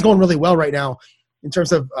months. Everything's going really well right now in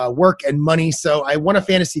terms of work and money. So I won a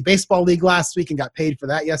fantasy baseball league last week and got paid for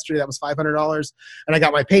that yesterday. That was $500. And I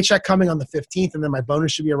got my paycheck coming on the 15th, and then my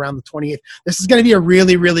bonus should be around the 28th. This is going to be a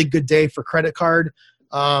really, really good day for credit card.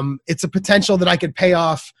 It's a potential that I could pay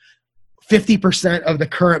off 50% of the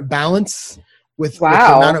current balance with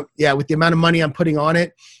the amount of money I'm putting on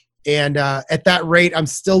it. And at that rate, I'm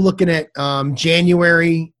still looking at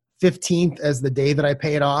January 15th as the day that I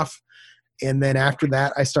pay it off. And then after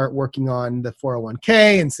that, I start working on the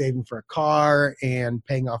 401k and saving for a car and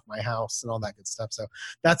paying off my house and all that good stuff. So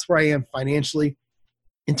that's where I am financially.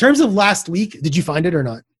 In terms of last week, did you find it or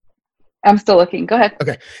not? I'm still looking. Go ahead.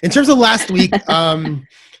 Okay. In terms of last week,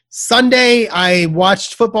 Sunday, I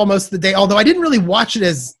watched football most of the day, although I didn't really watch it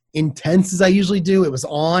as intense as I usually do. It was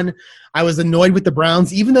on. I was annoyed with the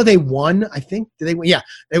Browns, even though they won. I think, did they win? Yeah,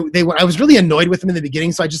 they won. I was really annoyed with them in the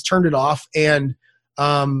beginning, so I just turned it off. And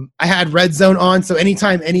I had Red Zone on, so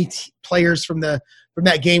anytime any players from that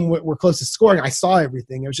game were close to scoring, I saw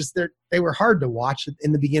everything. It was just they were hard to watch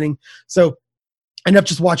in the beginning. So I ended up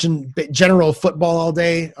just watching general football all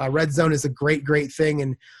day. Red Zone is a great, great thing,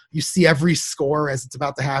 and you see every score as it's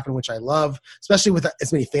about to happen, which I love, especially with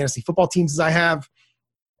as many fantasy football teams as I have.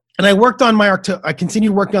 And I worked on I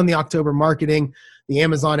continued working on the October marketing, the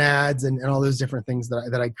Amazon ads, and all those different things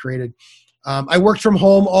that I created. I worked from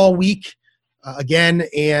home all week again,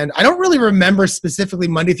 and I don't really remember specifically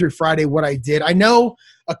Monday through Friday what I did. I know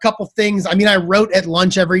a couple things. I mean, I wrote at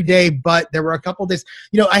lunch every day, but there were a couple days.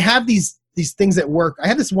 I have these things at work. I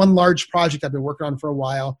have this one large project I've been working on for a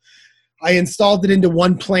while. I installed it into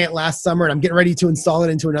one plant last summer, and I'm getting ready to install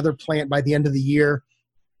it into another plant by the end of the year.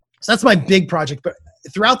 So that's my big project. But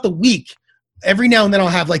throughout the week, every now and then I'll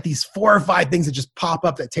have like these 4 or 5 things that just pop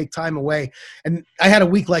up that take time away. And I had a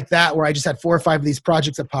week like that where I just had 4 or 5 of these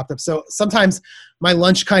projects that popped up. So sometimes my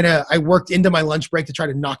lunch I worked into my lunch break to try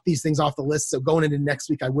to knock these things off the list. So going into next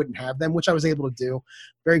week, I wouldn't have them, which I was able to do.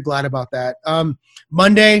 Very glad about that.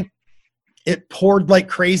 Monday, it poured like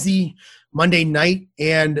crazy Monday night,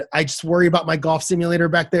 and I just worry about my golf simulator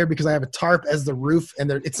back there because I have a tarp as the roof,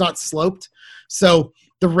 and it's not sloped. So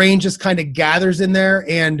the rain just kind of gathers in there.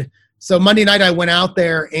 And so Monday night I went out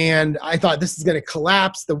there and I thought this is going to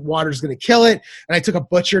collapse. The water's going to kill it. And I took a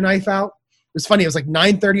butcher knife out. It was funny. It was like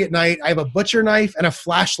 9:30 at night. I have a butcher knife and a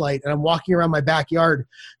flashlight, and I'm walking around my backyard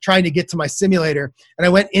trying to get to my simulator. And I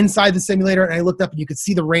went inside the simulator and I looked up, and you could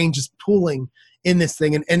see the rain just pooling in this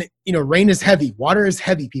thing. And rain is heavy. Water is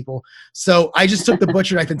heavy, people. So I just took the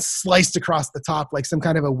butcher knife and sliced across the top like some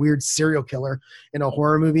kind of a weird serial killer in a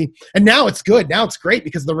horror movie. And now it's good. Now it's great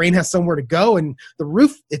because the rain has somewhere to go, and the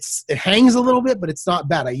roof, it hangs a little bit, but it's not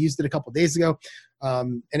bad. I used it a couple days ago.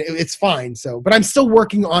 And it's fine. So, but I'm still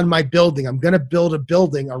working on my building. I'm going to build a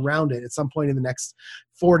building around it at some point in the next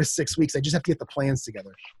 4 to 6 weeks. I just have to get the plans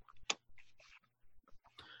together. Is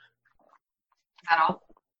that all?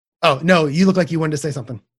 Oh, no, you look like you wanted to say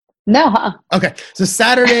something. No, huh? Okay. So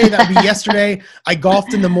Saturday, that would be yesterday. I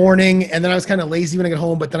golfed in the morning, and then I was kind of lazy when I got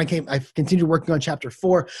home, but then I continued working on chapter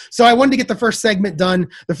 4. So I wanted to get the first segment done.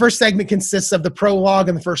 The first segment consists of the prologue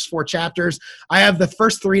and the first 4 chapters. I have the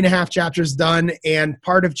first 3.5 chapters done and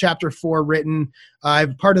part of chapter 4 written. I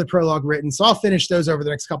have part of the prologue written. So I'll finish those over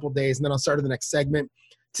the next couple of days, and then I'll start the next segment.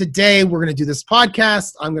 Today, we're going to do this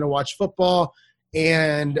podcast. I'm going to watch football,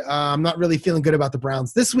 and I'm not really feeling good about the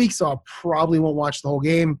Browns this week, so I probably won't watch the whole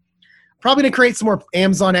game. Probably going to create some more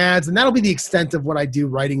Amazon ads, and that'll be the extent of what I do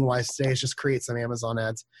writing-wise today, is just create some Amazon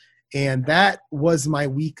ads. And that was my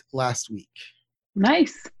week last week.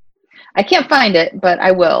 Nice. I can't find it, but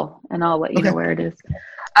I will, and I'll let you know where it is.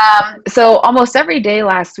 So almost every day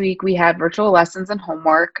last week, we had virtual lessons and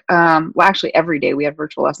homework. Well, actually, every day we had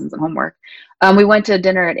virtual lessons and homework. We went to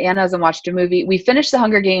dinner at Anna's and watched a movie. We finished the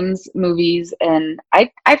Hunger Games movies, and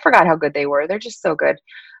I forgot how good they were. They're just so good.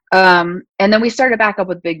 And then we started back up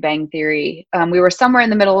with Big Bang Theory. We were somewhere in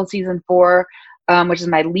the middle of season 4, which is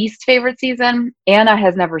my least favorite season. Anna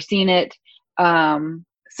has never seen it.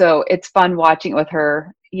 So it's fun watching it with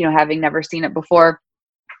her, having never seen it before.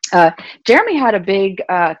 Jeremy had a big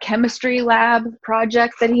chemistry lab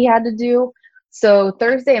project that he had to do. So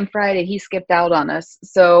Thursday and Friday, he skipped out on us.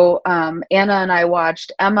 So Anna and I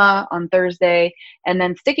watched Emma on Thursday, and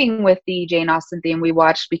then sticking with the Jane Austen theme, we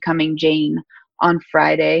watched Becoming Jane on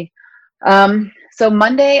Friday. So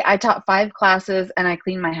Monday I taught 5 classes and I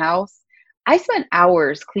cleaned my house. I spent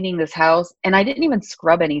hours cleaning this house and I didn't even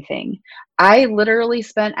scrub anything. I literally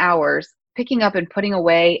spent hours picking up and putting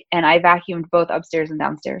away, and I vacuumed both upstairs and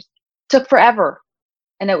downstairs. Took forever,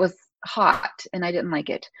 and it was hot and I didn't like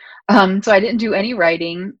it. So I didn't do any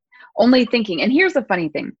writing, only thinking. And here's the funny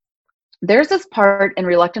thing. There's this part in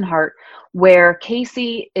Reluctant Heart where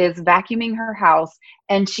Casey is vacuuming her house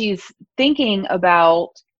and she's thinking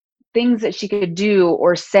about things that she could do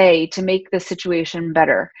or say to make the situation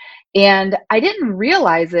better. And I didn't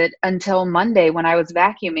realize it until Monday when I was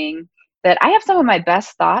vacuuming that I have some of my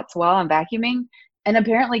best thoughts while I'm vacuuming, and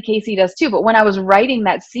apparently Casey does too. But when I was writing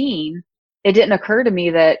that scene, it didn't occur to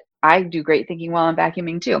me that I do great thinking while I'm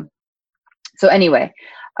vacuuming too. So anyway,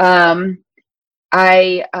 I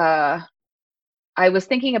was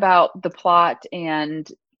thinking about the plot and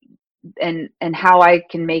how I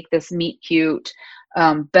can make this meet cute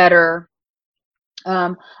better.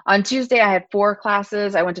 On Tuesday, I had 4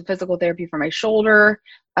 classes. I went to physical therapy for my shoulder.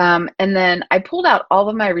 And then I pulled out all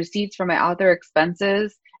of my receipts for my author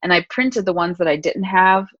expenses, and I printed the ones that I didn't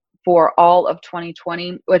have for all of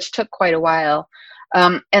 2020, which took quite a while.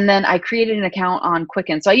 And then I created an account on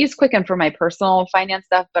Quicken. So I use Quicken for my personal finance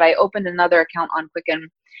stuff, but I opened another account on Quicken.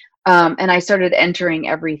 And I started entering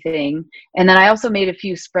everything. And then I also made a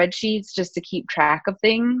few spreadsheets just to keep track of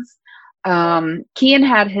things. Kian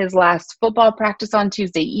had his last football practice on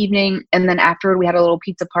Tuesday evening. And then afterward, we had a little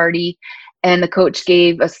pizza party. And the coach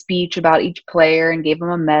gave a speech about each player and gave him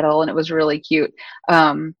a medal. And it was really cute.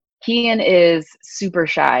 Kian is super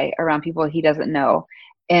shy around people he doesn't know.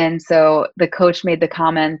 And so the coach made the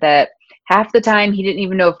comment that half the time he didn't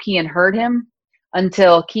even know if Kian heard him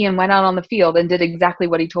until Kian went out on the field and did exactly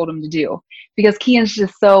what he told him to do. Because Kian's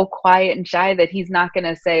just so quiet and shy that he's not going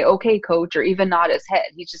to say, okay, coach, or even nod his head.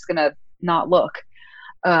 He's just going to not look.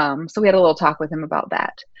 So we had a little talk with him about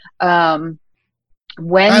that.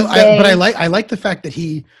 Wednesday. I like the fact that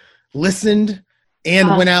he listened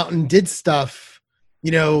and went out and did stuff.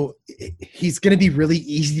 He's going to be really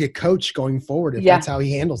easy to coach going forward if that's how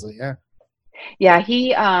he handles it. Yeah. Yeah,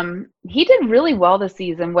 he did really well this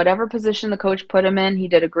season. Whatever position the coach put him in, he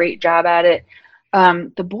did a great job at it.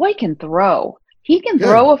 The boy can throw. He can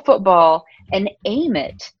throw a football and aim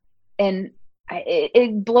it. And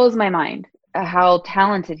it blows my mind how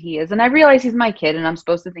talented he is. And I realize he's my kid and I'm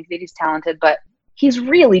supposed to think that he's talented, but he's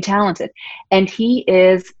really talented. And he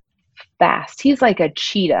is fast. He's like a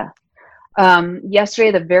cheetah.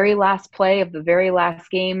 Yesterday, the very last play of the very last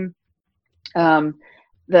game,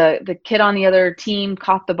 the kid on the other team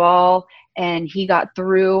caught the ball and he got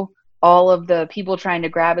through all of the people trying to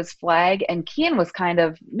grab his flag, and Kian was kind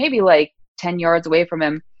of maybe like 10 yards away from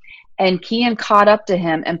him, and Kian caught up to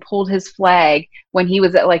him and pulled his flag when he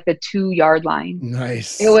was at like the 2-yard line.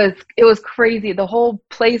 Nice. It was crazy. The whole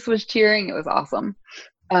place was cheering. It was awesome.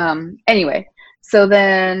 Anyway, so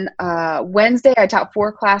then Wednesday I taught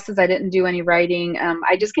 4 classes. I didn't do any writing.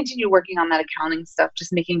 I just continued working on that accounting stuff,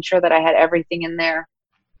 just making sure that I had everything in there.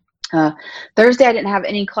 Thursday, I didn't have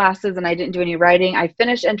any classes and I didn't do any writing. I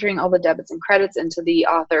finished entering all the debits and credits into the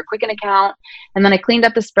author Quicken account. And then I cleaned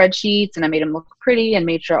up the spreadsheets and I made them look pretty and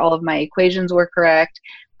made sure all of my equations were correct.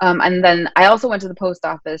 And then I also went to the post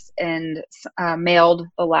office and mailed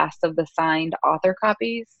the last of the signed author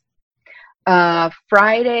copies.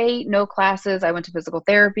 Friday, no classes. I went to physical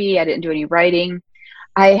therapy. I didn't do any writing.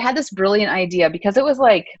 I had this brilliant idea because it was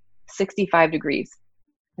like 65 degrees.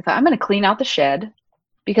 I thought I'm going to clean out the shed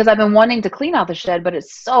because I've been wanting to clean out the shed, but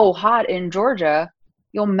it's so hot in Georgia,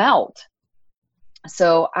 you'll melt.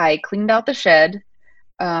 So I cleaned out the shed,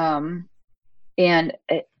 and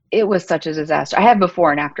it was such a disaster. I have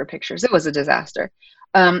before and after pictures. It was a disaster.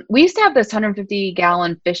 We used to have this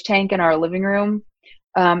 150-gallon fish tank in our living room.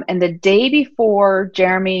 And the day before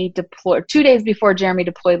Jeremy deployed, 2 days before Jeremy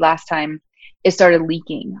deployed last time, it started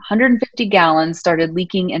leaking. 150 gallons started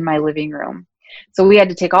leaking in my living room. So we had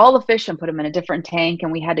to take all the fish and put them in a different tank,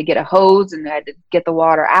 and we had to get a hose and had to get the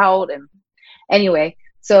water out. And anyway,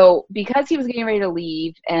 so because he was getting ready to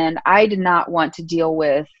leave and I did not want to deal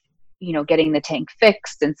with, getting the tank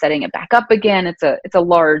fixed and setting it back up again. It's a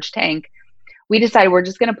large tank. We decided we're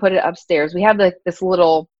just going to put it upstairs. We have this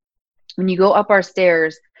little, when you go up our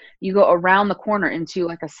stairs, you go around the corner into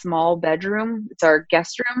like a small bedroom. It's our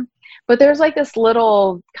guest room, but there's like this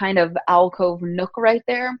little kind of alcove nook right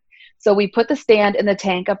there. So we put the stand in the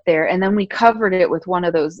tank up there, and then we covered it with one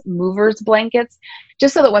of those movers blankets,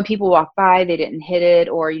 just so that when people walk by, they didn't hit it,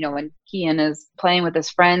 or, when Kian is playing with his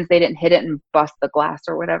friends, they didn't hit it and bust the glass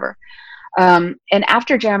or whatever. And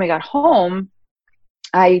after Jeremy got home,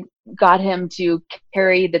 I got him to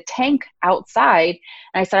carry the tank outside.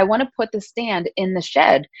 And I said, I want to put the stand in the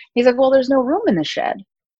shed. He's like, well, there's no room in the shed.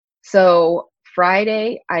 So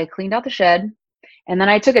Friday, I cleaned out the shed, and then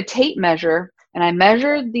I took a tape measure and I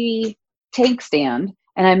measured the tank stand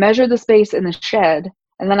and I measured the space in the shed.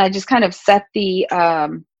 And then I just kind of set the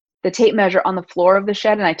tape measure on the floor of the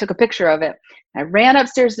shed, and I took a picture of it. I ran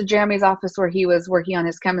upstairs to Jeremy's office where he was working on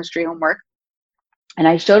his chemistry homework. And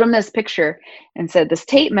I showed him this picture and said, this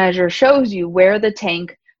tape measure shows you where the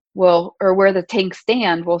tank where the tank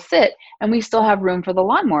stand will sit. And we still have room for the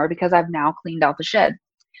lawnmower because I've now cleaned out the shed.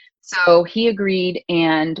 So he agreed,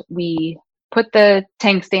 and we put the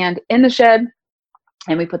tank stand in the shed,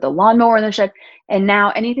 and we put the lawnmower in the shed. And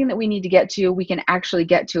now anything that we need to get to, we can actually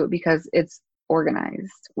get to it because it's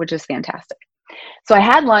organized, which is fantastic. So I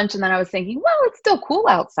had lunch, and then I was thinking, well, it's still cool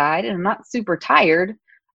outside and I'm not super tired.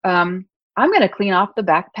 I'm going to clean off the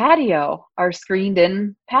back patio, our screened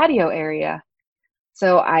in patio area.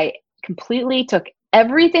 So I completely took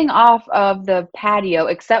everything off of the patio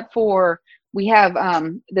except for, we have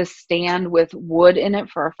this stand with wood in it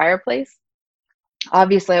for our fireplace.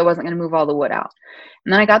 Obviously, I wasn't going to move all the wood out.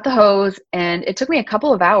 And then I got the hose, and it took me a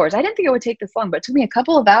couple of hours. I didn't think it would take this long, but it took me a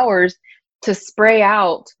couple of hours to spray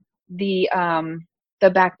out the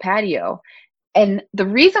back patio. And the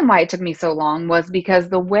reason why it took me so long was because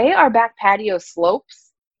the way our back patio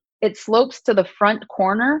slopes, it slopes to the front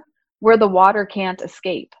corner where the water can't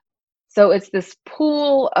escape. So it's this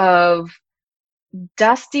pool of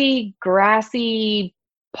dusty, grassy,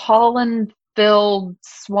 pollen-filled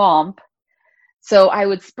swamp. So I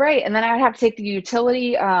would spray, and then I would have to take the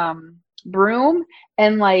utility broom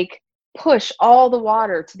and like push all the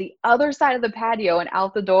water to the other side of the patio and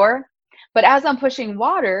out the door. But as I'm pushing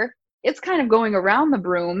water, it's kind of going around the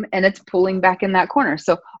broom and it's pulling back in that corner.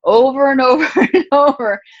 So over and over and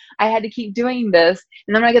over, I had to keep doing this.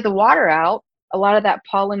 And then when I get the water out, a lot of that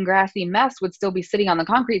pollen grassy mess would still be sitting on the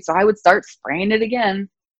concrete. So I would start spraying it again.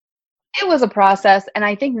 It was a process. And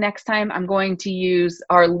I think next time I'm going to use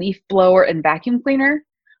our leaf blower and vacuum cleaner.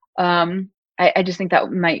 I just think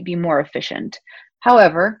that might be more efficient.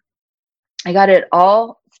 However, I got it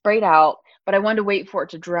all sprayed out, but I wanted to wait for it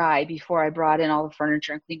to dry before I brought in all the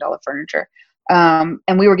furniture and cleaned all the furniture. And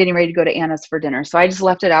we were getting ready to go to Anna's for dinner. So I just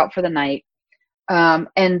left it out for the night.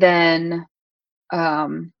 And then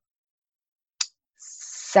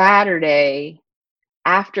Saturday,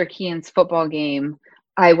 after Kian's football game,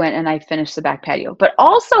 I went and I finished the back patio. But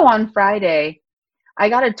also on Friday, I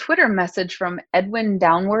got a Twitter message from Edwin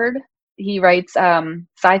Downward. He writes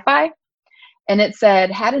sci-fi. And it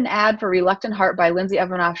said, had an ad for Reluctant Heart by Lindsay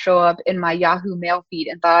Evanoff show up in my Yahoo mail feed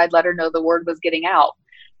and thought I'd let her know the word was getting out.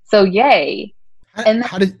 So yay.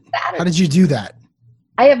 How did you do that?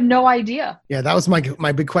 I have no idea. Yeah, that was my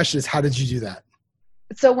big question is, how did you do that?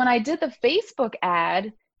 So when I did the Facebook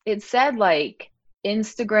ad, it said like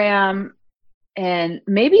Instagram and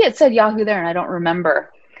maybe it said Yahoo there and I don't remember.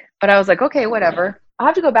 But I was like, okay, whatever. I'll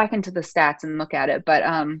have to go back into the stats and look at it. But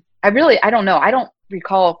I don't know. I don't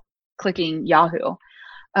recall clicking Yahoo.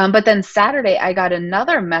 But then Saturday, I got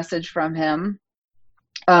another message from him,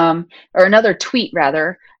 or another tweet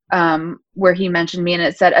rather, where he mentioned me, and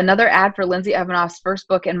it said, another ad for Lindsay Evanoff's first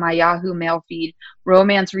book in my Yahoo mail feed,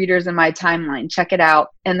 romance readers in my timeline, check it out.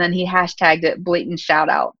 And then he hashtagged it, blatant shout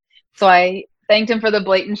out. So thanked him for the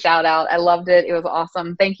blatant shout out. I loved it. It was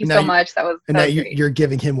awesome. Thank you so much. That was great. You're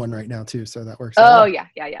giving him one right now too, so that works. Oh yeah.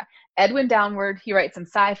 Edwin Downward. He writes some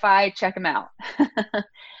sci-fi. Check him out.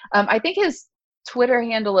 I think his Twitter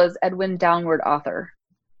handle is Edwin Downward Author.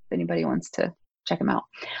 If anybody wants to check him out.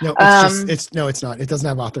 No, it's not. It doesn't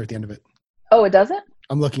have author at the end of it. Oh, it doesn't?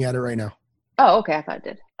 I'm looking at it right now. Oh, okay. I thought it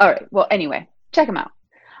did. All right. Well, anyway, check him out.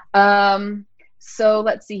 So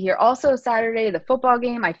let's see here. Also Saturday, the football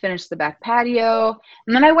game, I finished the back patio.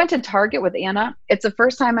 And then I went to Target with Anna. It's the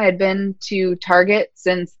first time I had been to Target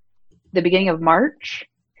since the beginning of March.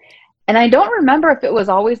 And I don't remember if it was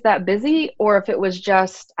always that busy or if it was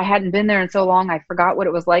just, I hadn't been there in so long, I forgot what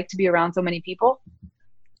it was like to be around so many people.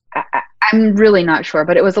 I'm really not sure,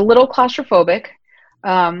 but it was a little claustrophobic.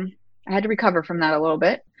 I had to recover from that a little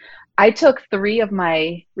bit. I took 3 of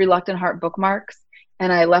my Reluctant Heart bookmarks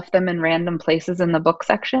and I left them in random places in the book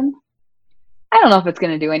section. I don't know if it's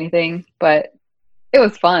going to do anything, but it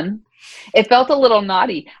was fun. It felt a little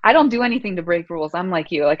naughty. I don't do anything to break rules. I'm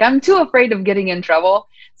like you. Like, I'm too afraid of getting in trouble.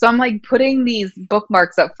 So I'm like putting these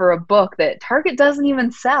bookmarks up for a book that Target doesn't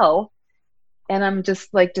even sell. And I'm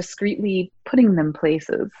just like discreetly putting them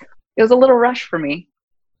places. It was a little rush for me.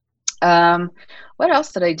 What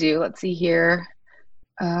else did I do? Let's see here.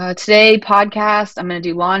 Today, podcast, I'm going to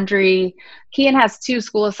do laundry. Kian has 2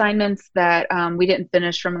 school assignments that we didn't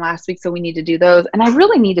finish from last week, so we need to do those. And I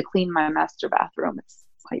really need to clean my master bathroom. It's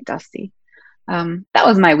quite dusty. That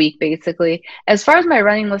was my week, basically. As far as my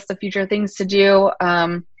running list of future things to do,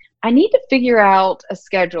 I need to figure out a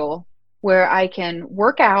schedule where I can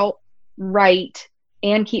work out, write,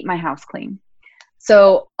 and keep my house clean.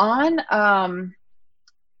 So on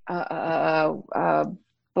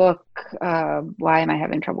book, why am I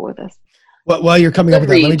having trouble with this? Well, while you're coming up with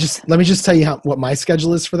that, let me just tell you what my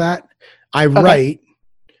schedule is for that. I write,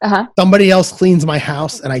 somebody else cleans my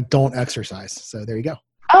house, and I don't exercise. So there you go.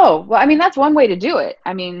 Oh, well, I mean, that's one way to do it.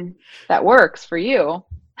 I mean, that works for you.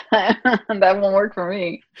 That won't work for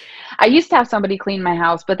me. I used to have somebody clean my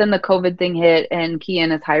house, but then the COVID thing hit and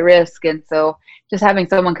Kian is high risk. And so just having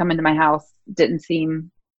someone come into my house didn't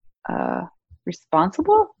seem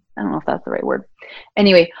responsible. I don't know if that's the right word.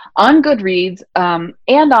 Anyway, on Goodreads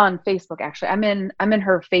and on Facebook, actually, I'm in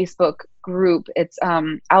her Facebook group. It's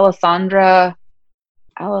Alessandra.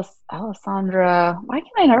 Why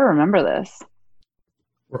can I never remember this?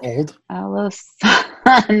 We're old.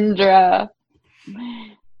 Alessandra.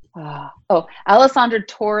 Alessandra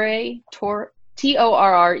Torre, Torre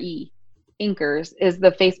Inkers is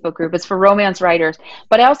the Facebook group. It's for romance writers.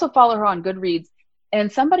 But I also follow her on Goodreads.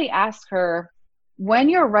 And somebody asked her, when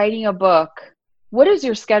you're writing a book, what is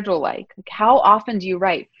your schedule like? How often do you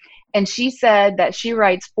write? And she said that she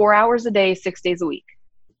writes 4 hours a day, 6 days a week.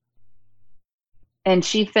 And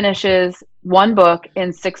she finishes 1 book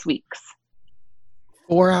in 6 weeks.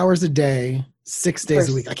 4 hours a day, 6 days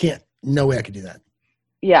a week. No way I could do that.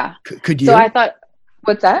 Yeah. Could you? So I thought,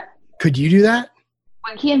 what's that? Could you do that?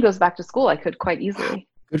 When Kian goes back to school, I could quite easily.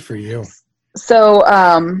 Good for you. So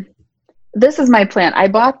this is my plan. I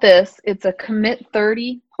bought this. It's a Commit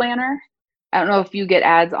 30 planner. I don't know if you get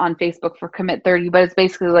ads on Facebook for Commit 30, but it's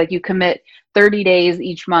basically like you commit 30 days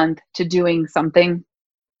each month to doing something.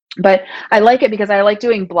 But I like it because I like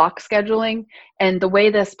doing block scheduling. And the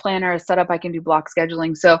way this planner is set up, I can do block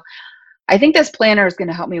scheduling. So I think this planner is going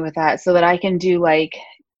to help me with that so that I can do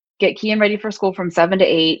get Kian ready for school from 7 to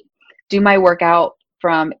 8, do my workout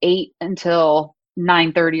from 8 until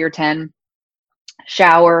 9:30 or 10,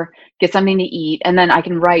 shower, get something to eat, and then I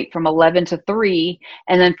can write from 11 to 3,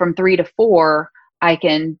 and then from 3 to 4, I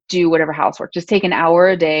can do whatever housework. Just take an hour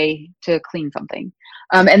a day to clean something.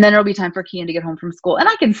 And then it'll be time for Kian to get home from school. And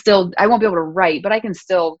I won't be able to write, but I can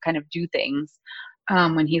still kind of do things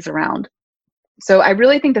when he's around. So I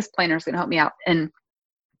really think this planner is going to help me out. And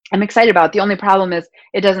I'm excited about it. The only problem is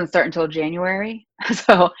it doesn't start until January.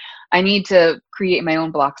 So I need to create my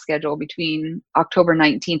own block schedule between October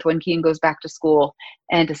 19th when Kian goes back to school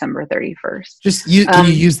and December 31st. Can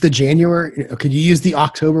you use the January? Could you use the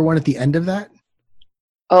October one at the end of that?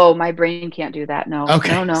 Oh, my brain can't do that. No.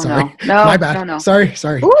 Okay. No. My bad. No. Sorry.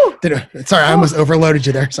 Sorry, I almost overloaded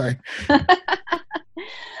you there. Sorry.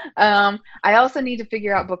 I also need to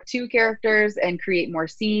figure out book 2 characters and create more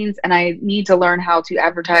scenes. And I need to learn how to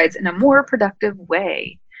advertise in a more productive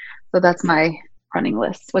way. So that's my running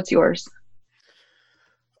list. What's yours?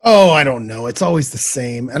 Oh, I don't know. It's always the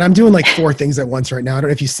same. And I'm doing like 4 things at once right now. I don't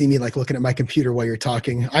know if you see me like looking at my computer while you're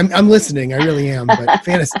talking. I'm listening. I really am. But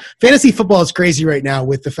fantasy football is crazy right now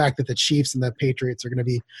with the fact that the Chiefs and the Patriots are going to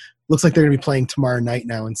be, looks like they're going to be playing tomorrow night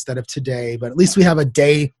now instead of today. But at least we have a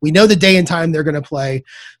day. We know the day and time they're going to play.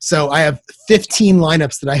 So I have 15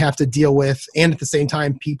 lineups that I have to deal with. And at the same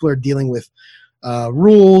time, people are dealing with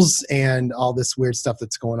rules and all this weird stuff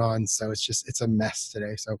that's going on. So it's a mess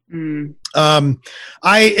today. So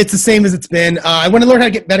it's the same as it's been. I want to learn how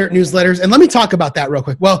to get better at newsletters, and let me talk about that real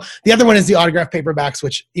quick. Well, the other one is the autograph paperbacks,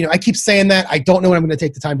 which, I keep saying that. I don't know when I'm going to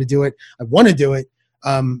take the time to do it. I want to do it.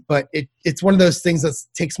 But it's one of those things that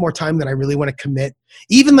takes more time than I really want to commit.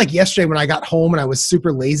 Even like yesterday when I got home and I was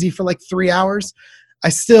super lazy for like 3 hours, I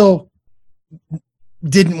still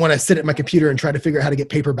didn't want to sit at my computer and try to figure out how to get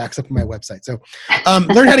paperbacks up on my website. So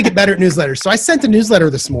learn how to get better at newsletters. So I sent a newsletter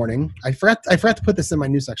this morning. I forgot to put this in my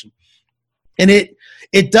news section. And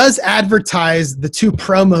it does advertise the 2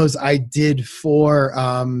 promos I did for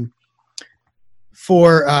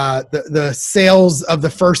the sales of the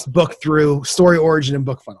first book through Story Origin and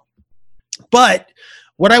BookFunnel. But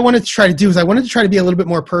what I wanted to try to do is I wanted to try to be a little bit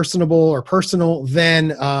more personal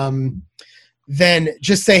than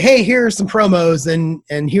just say, hey, here's some promos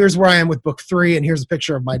and here's where I am with book 3 and here's a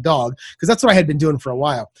picture of my dog, because that's what I had been doing for a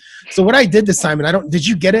while. So what I did this time, and did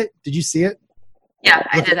you get it? Did you see it? Yeah,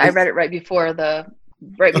 I did. I read it right before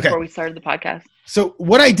we started the podcast. So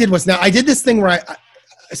what I did was, now I did this thing where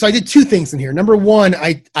I did 2 things in here. Number 1,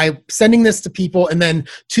 I'm sending this to people, and then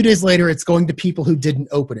 2 days later, it's going to people who didn't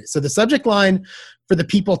open it. So the subject line for the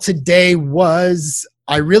people today was,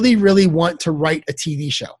 I really, really want to write a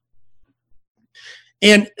TV show.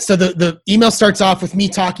 And so the email starts off with me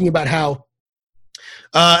talking about how,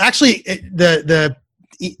 the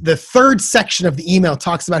 3rd section of the email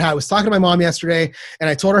talks about how I was talking to my mom yesterday, and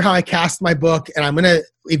I told her how I cast my book, and I'm going to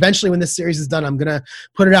eventually, when this series is done, I'm going to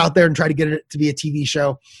put it out there and try to get it to be a TV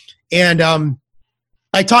show. And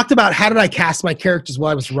I talked about how did I cast my characters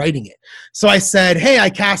while I was writing it. So I said, hey, I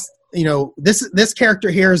cast, this character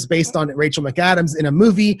here is based on Rachel McAdams in a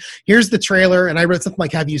movie. Here's the trailer. And I wrote something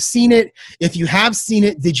like, have you seen it? If you have seen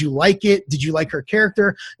it, did you like it? Did you like her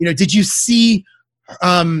character? Did you see,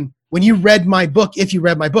 when you read my book, if you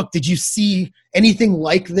read my book, did you see anything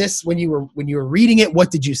like this when you were reading it? What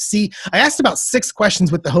did you see? I asked about 6 questions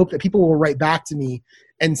with the hope that people will write back to me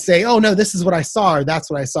and say, oh no, this is what I saw, or that's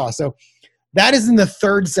what I saw. So that is in the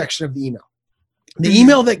 3rd section of the email. The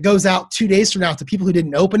email that goes out 2 days from now to people who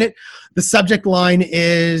didn't open it, the subject line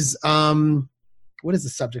is, what is the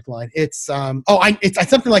subject line? It's something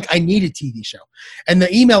like, I need a TV show. And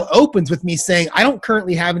the email opens with me saying, I don't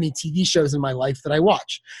currently have any TV shows in my life that I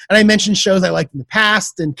watch. And I mentioned shows I liked in the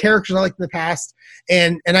past and characters I liked in the past.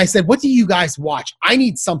 And I said, what do you guys watch? I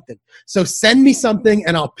need something. So send me something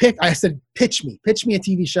and I said, pitch me a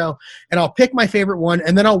TV show, and I'll pick my favorite one,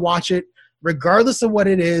 and then I'll watch it regardless of what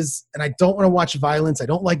it is. And I don't want to watch violence. I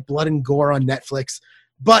don't like blood and gore on Netflix,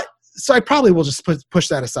 so I probably will just push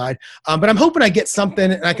that aside. But I'm hoping I get something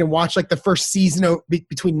and I can watch like the first season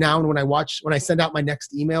between now and when I send out my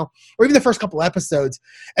next email, or even the first couple episodes,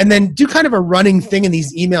 and then do kind of a running thing in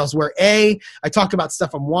these emails where A, I talk about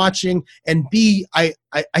stuff I'm watching, and B, I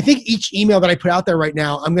think each email that I put out there right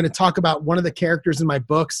now, I'm going to talk about one of the characters in my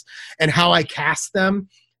books and how I cast them.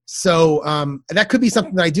 So that could be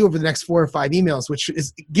something that I do over the next 4 or 5 emails, which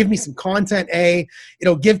is give me some content.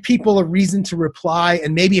 It'll give people a reason to reply,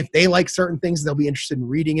 and maybe if they like certain things, they'll be interested in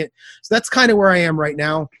reading it. So that's kind of where I am right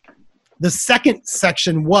now. The 2nd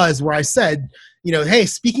section was where I said, hey,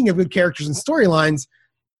 speaking of good characters and storylines,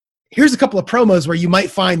 here's a couple of promos where you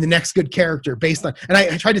might find the next good character based on, and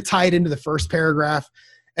I tried to tie it into the first paragraph.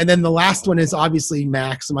 And then the last one is obviously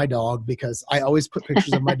Max, my dog, because I always put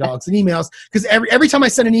pictures of my dogs in emails. Because every time I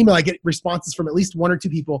send an email, I get responses from at least 1 or 2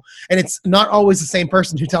 people, and it's not always the same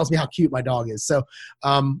person who tells me how cute my dog is. So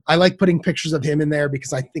I like putting pictures of him in there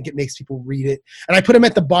because I think it makes people read it. And I put them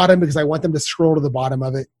at the bottom because I want them to scroll to the bottom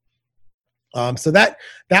of it. So that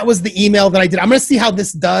was the email that I did. I'm going to see how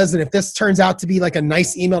this does, and if this turns out to be like a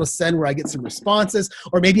nice email to send where I get some responses,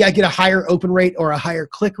 or maybe I get a higher open rate or a higher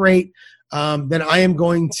click rate, then I'm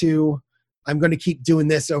going to keep doing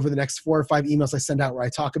this over the next 4 or 5 emails I send out where I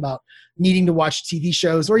talk about needing to watch TV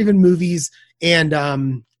shows or even movies. And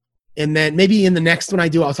then maybe in the next one I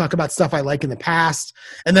do, I'll talk about stuff I like in the past.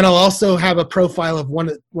 And then I'll also have a profile of one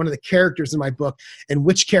of the characters in my book and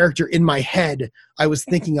which character in my head I was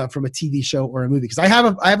thinking of from a TV show or a movie. Because I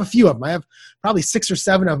have a few of them. I have probably 6 or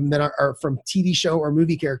 7 of them that are from TV show or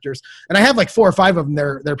movie characters. And I have like 4 or 5 of them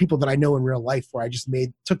that are people that I know in real life where I just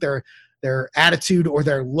took their attitude or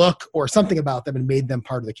their look or something about them and made them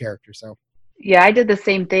part of the character. So Yeah, I did the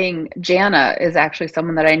same thing. Jana is actually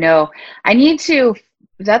someone that I know.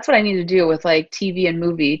 That's what I need to do with like TV and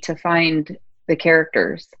movie to find the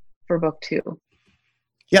characters for book 2.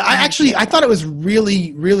 Yeah, I thought it was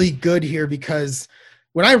really, really good here because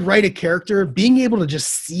when I write a character, being able to just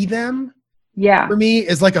see them, for me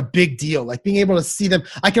is like a big deal. Like being able to see them,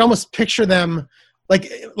 I can almost picture them like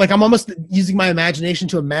I'm almost using my imagination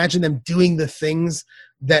to imagine them doing the things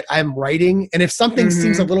that I'm writing. And if something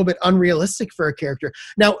seems a little bit unrealistic for a character,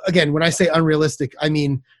 now again, when I say unrealistic, I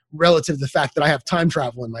mean relative to the fact that I have time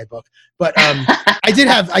travel in my book. But I did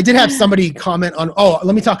have somebody comment on,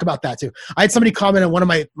 let me talk about that too. I had somebody comment on one of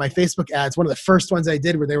my Facebook ads, one of the first ones I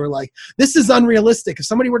did, where they were like, this is unrealistic. If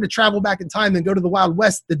somebody were to travel back in time and go to the Wild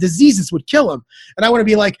West, the diseases would kill them. And I want to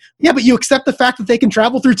be like, yeah, but you accept the fact that they can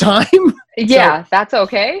travel through time? Yeah, so, that's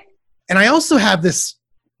okay. And I also have this,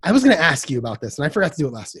 I was going to ask you about this, and I forgot to do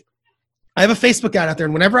it last week. I have a Facebook ad out there,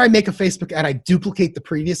 and whenever I make a Facebook ad, I duplicate the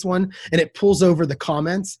previous one, and it pulls over the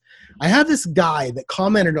comments. I have this guy that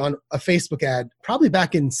commented on a Facebook ad probably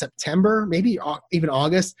back in September, maybe even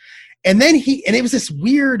August, and then it was this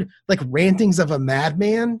weird, like, rantings of a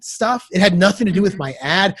madman stuff. It had nothing to do with my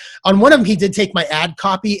ad. On one of them, he did take my ad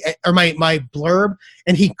copy, or my blurb,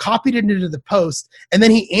 and he copied it into the post, and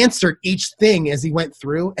then he answered each thing as he went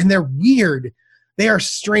through, and they're weird. They are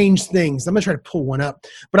strange things. I'm going to try to pull one up.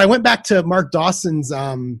 But I went back to Mark Dawson's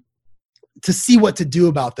to see what to do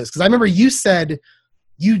about this. Because I remember you said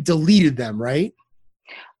you deleted them, right?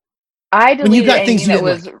 I deleted when you got things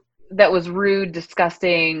that was rude,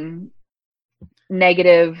 disgusting,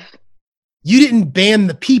 negative. You didn't ban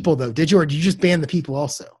the people, though, did you? Or did you just ban the people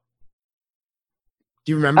also?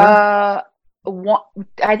 Do you remember?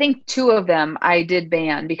 I think 2 of them I did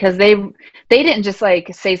ban because they didn't just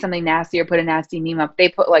like say something nasty or put a nasty meme up. They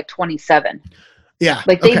put like 27. Yeah.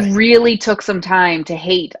 Like they really took some time to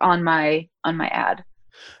hate on my ad.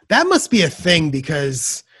 That must be a thing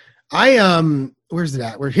because where's it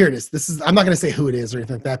at? Here it is. I'm not going to say who it is or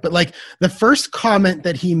anything like that, but like the first comment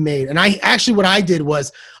that he made, and what I did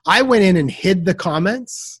was I went in and hid the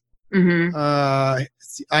comments. Mm-hmm.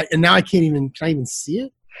 And now can I even see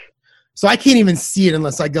it? So I can't even see it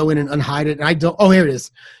unless I go in and unhide it. And I don't. Oh, here it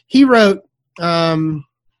is. He wrote, he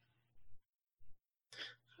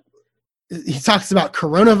talks about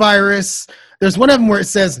coronavirus. There's one of them where it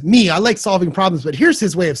says, I like solving problems, but here's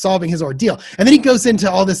his way of solving his ordeal. And then he goes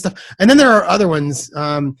into all this stuff. And then there are other ones.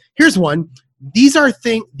 Here's one. These are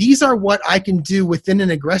what I can do within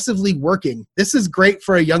an aggressively working. This is great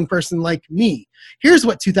for a young person like me. Here's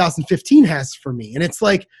what 2015 has for me. And it's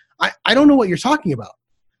like, I don't know what you're talking about.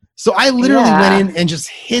 So I literally went in and just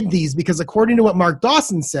hid these because according to what Mark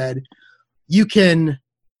Dawson said, you can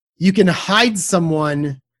hide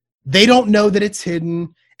someone. They don't know that it's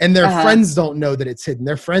hidden and their friends don't know that it's hidden.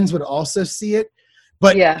 Their friends would also see it.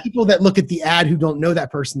 But people that look at the ad who don't know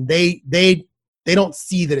that person, they don't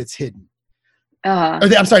see that it's hidden.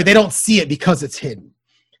 They don't see it because it's hidden.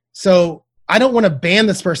 So I don't want to ban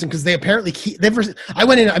this person because they apparently I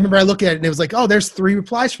went in, I remember I looked at it and it was like, there's 3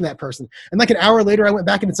 replies from that person. And like an hour later I went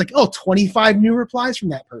back and it's like, 25 new replies from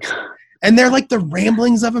that person. And they're like the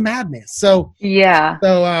ramblings of a madman. So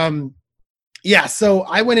so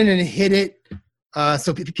I went in and hid it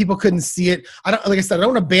so people couldn't see it. Like I said, I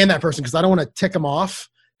don't want to ban that person because I don't want to tick them off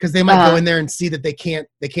because they might go in there and see that they can't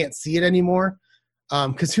see it anymore.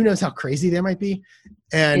 Because who knows how crazy they might be.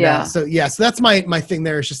 And so that's my thing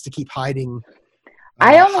there is just to keep hiding.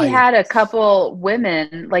 I only had a couple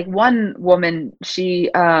women, like one woman,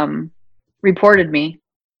 she reported me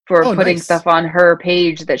for putting stuff on her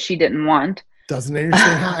page that she didn't want. Doesn't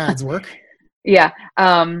understand how ads work. Yeah.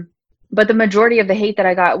 But the majority of the hate that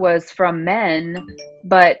I got was from men.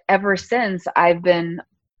 But ever since I've been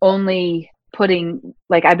putting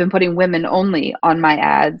women only on my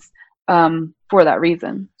ads. For that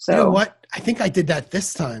reason. So you know what? I think I did that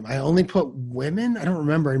this time. I only put women. I don't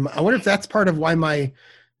remember. I wonder if that's part of why my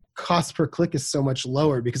cost per click is so much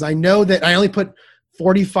lower because I know that I only put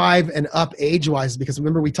 45 and up age-wise because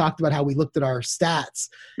remember we talked about how we looked at our stats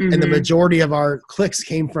and the majority of our clicks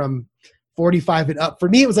came from 45 and up. For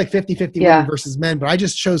me, it was like 50-50 women versus men, but I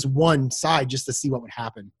just chose one side just to see what would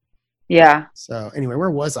happen. Yeah. So anyway,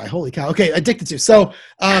 where was I? Holy cow. Okay. Addicted to. So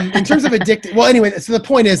in terms of addicted, well, anyway, so the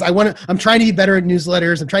point is I'm trying to be better at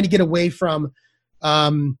newsletters. I'm trying to get away from,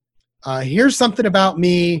 here's something about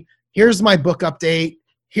me. Here's my book update.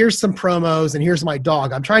 here's some promos and here's my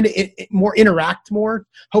dog. I'm trying to interact more.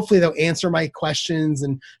 Hopefully they'll answer my questions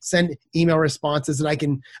and send email responses. And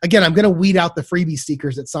I'm going to weed out the freebie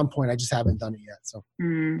seekers at some point. I just haven't done it yet. So,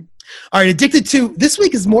 All right. Addicted to this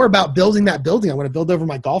week is more about building that building. I want to build over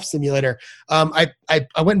my golf simulator. I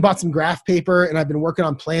went and bought some graph paper and I've been working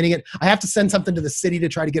on planning it. I have to send something to the city to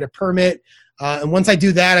try to get a permit. And once I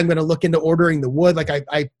do that, I'm going to look into ordering the wood. Like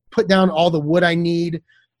I put down all the wood I need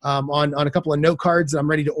on a couple of note cards, and I'm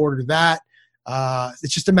ready to order that.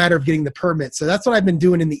 It's just a matter of getting the permit. So that's what I've been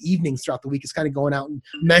doing in the evenings throughout the week, is kind of going out and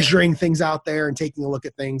measuring things out there and taking a look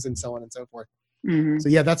at things and so on and so forth. So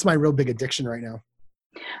yeah, that's my real big addiction right now.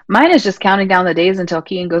 Mine is just counting down the days until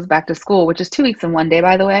Kean goes back to school, which is 2 weeks and 1 day,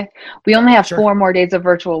 by the way. We only have 4 more days of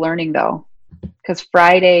virtual learning though, because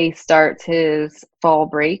Friday starts his fall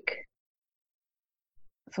break.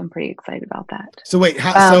 So I'm pretty excited about that. So wait,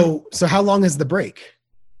 so how long is the break?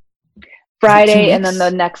 Friday and then the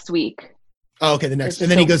next week. Oh, okay. And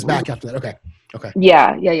then he goes back after that. Okay.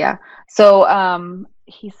 Yeah. So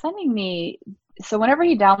he's sending me, so whenever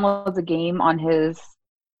he downloads a game on his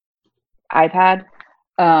iPad,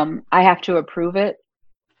 I have to approve it.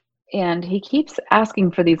 And he keeps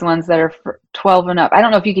asking for these ones that are for 12 and up. I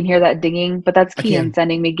don't know if you can hear that dinging, but that's Kean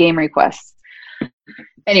sending me game requests.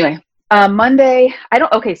 Anyway, Monday, I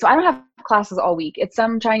don't have classes all week. It's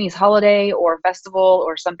some Chinese holiday or festival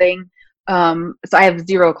or something. So I have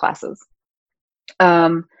 0 classes.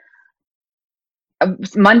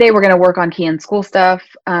 Monday, we're going to work on Kean's school stuff.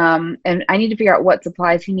 And I need to figure out what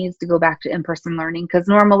supplies he needs to go back to in-person learning. Cause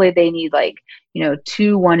normally they need 2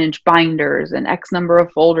 1-inch binders and X number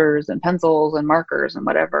of folders and pencils and markers and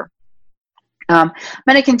whatever. I'm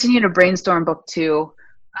going to continue to brainstorm book 2,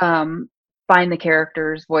 find the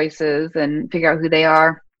characters' voices and figure out who they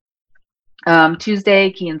are.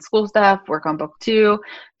 Tuesday, Kean's school stuff, work on book 2,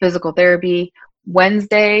 physical therapy.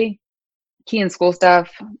 Wednesday, Kean's school stuff,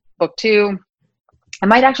 book 2. I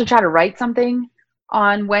might actually try to write something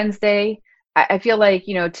on Wednesday. I feel like,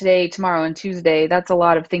 today, tomorrow, and Tuesday, that's a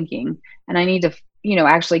lot of thinking. And I need to,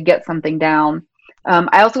 actually get something down.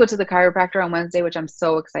 I also go to the chiropractor on Wednesday, which I'm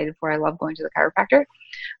so excited for. I love going to the chiropractor.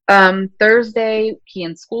 Thursday,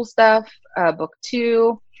 Kean's school stuff, book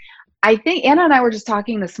 2. I think Anna and I were just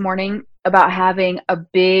talking this morning about having a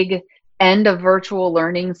big end of virtual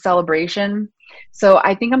learning celebration. So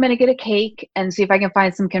I think I'm going to get a cake and see if I can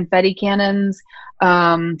find some confetti cannons,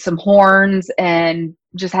 some horns, and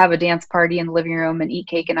just have a dance party in the living room and eat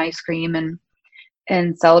cake and ice cream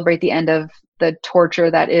and celebrate the end of the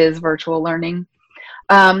torture that is virtual learning.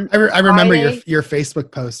 I remember your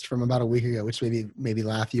Facebook post from about a week ago, which made me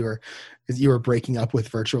laugh. You were breaking up with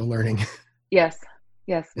virtual learning. Yes.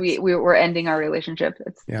 We were ending our relationship.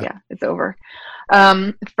 It's over.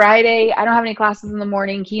 Friday, I don't have any classes in the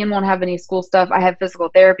morning. Kean won't have any school stuff. I have physical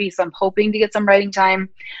therapy, so I'm hoping to get some writing time.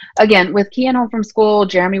 Again, with Kean home from school,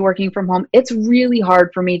 Jeremy working from home, it's really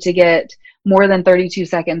hard for me to get more than 32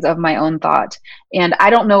 seconds of my own thought. And I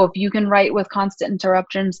don't know if you can write with constant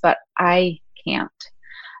interruptions, but I can't.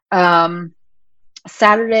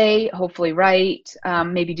 Saturday, hopefully write,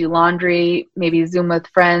 maybe do laundry, maybe Zoom with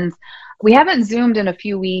friends. We haven't Zoomed in a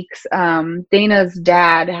few weeks. Dana's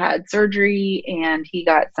dad had surgery and he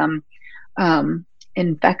got some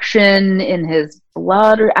infection in his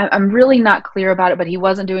blood. I'm really not clear about it, but he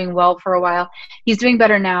wasn't doing well for a while. He's doing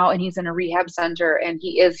better now and he's in a rehab center and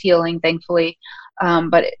he is healing, thankfully.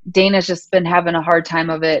 But Dana's just been having a hard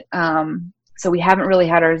time of it. So we haven't really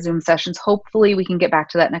had our Zoom sessions. Hopefully we can get back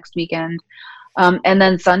to that next weekend. And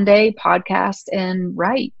then Sunday, podcast and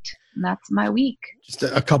write. And that's my week. Just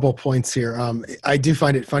a couple points here. I do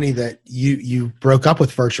find it funny that you broke up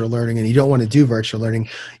with virtual learning and you don't want to do virtual learning,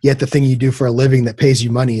 yet the thing you do for a living that pays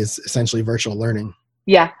you money is essentially virtual learning.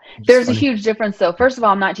 Yeah, there's a huge difference though. First of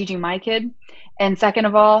all, I'm not teaching my kid. And second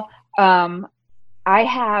of all, I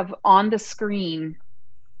have on the screen,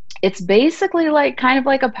 it's basically kind of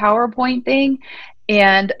like a PowerPoint thing.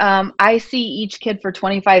 And I see each kid for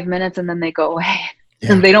 25 minutes and then they go away.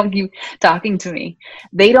 Yeah. They don't keep talking to me.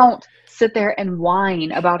 They don't sit there and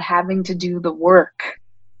whine about having to do the work.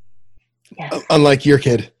 Yes. Unlike your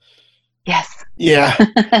kid. Yes. Yeah.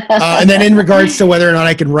 And then in regards to whether or not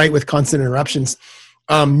I can write with constant interruptions,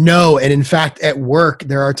 no. And in fact, at work,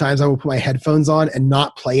 there are times I will put my headphones on and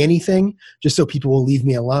not play anything just so people will leave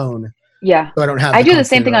me alone. Yeah. So I do the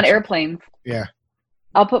same thing on airplanes. Yeah.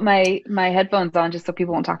 I'll put my headphones on just so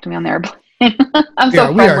people won't talk to me on the airplane. I'm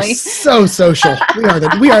so we are friendly. so social.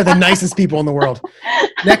 We are the nicest people in the world.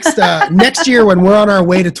 Next year when we're on our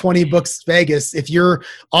way to 20 Books Vegas, if you're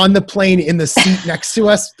on the plane in the seat next to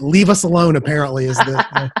us, leave us alone. Apparently, is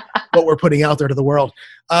what we're putting out there to the world.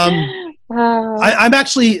 I'm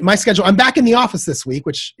actually my schedule. I'm back in the office this week,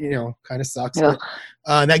 which kind of sucks. But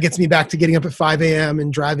that gets me back to getting up at 5 a.m.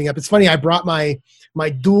 and driving up. It's funny. I brought my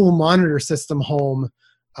dual monitor system home.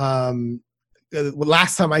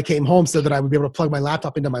 Last time I came home so that I would be able to plug my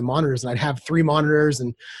laptop into my monitors, and I'd have 3 monitors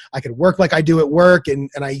and I could work like I do at work. And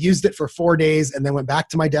I used it for 4 days and then went back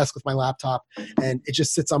to my desk with my laptop, and it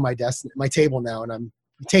just sits on my desk, my table now. And I'm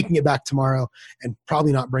taking it back tomorrow and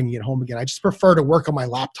probably not bringing it home again. I just prefer to work on my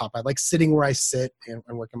laptop. I like sitting where I sit and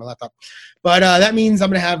work on my laptop. But that means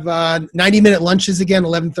I'm going to have 90-minute lunches again,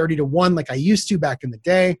 11:30 to 1, like I used to back in the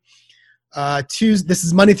day. This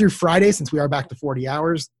is Monday through Friday since we are back to 40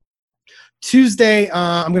 hours. Tuesday,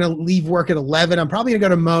 I'm going to leave work at 11. I'm probably going to go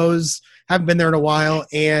to Moe's, haven't been there in a while,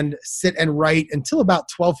 and sit and write until about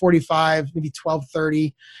 12:45, maybe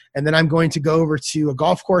 12:30. And then I'm going to go over to a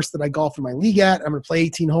golf course that I golf in my league at. I'm going to play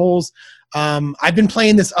 18 holes. I've been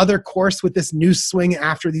playing this other course with this new swing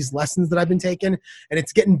after these lessons that I've been taking, and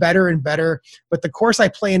it's getting better and better. But the course I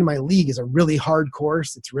play in my league is a really hard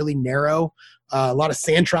course. It's really narrow. A lot of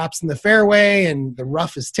sand traps in the fairway, and the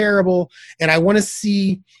rough is terrible. And I want to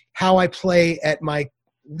see how I play at my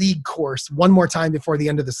league course one more time before the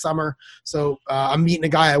end of the summer. So I'm meeting a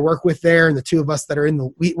guy I work with there, and the two of us that are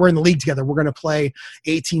we're in the league together. We're going to play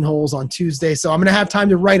 18 holes on Tuesday. So I'm going to have time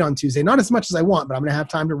to write on Tuesday. Not as much as I want, but I'm going to have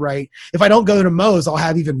time to write. If I don't go to Moe's, I'll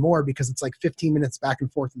have even more because it's like 15 minutes back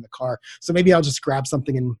and forth in the car. So maybe I'll just grab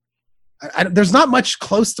something. And there's not much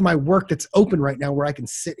close to my work that's open right now where I can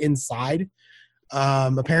sit inside.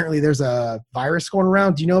 Apparently there's a virus going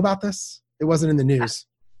around. Do you know about this? It wasn't in the news.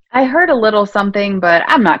 I heard a little something, but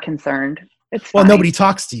I'm not concerned. It's fine. Well, nobody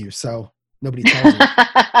talks to you, so nobody tells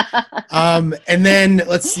you. And then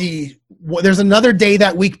let's see. There's another day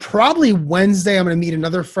that week, probably Wednesday. I'm going to meet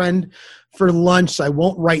another friend for lunch. I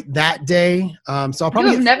won't write that day. So I'll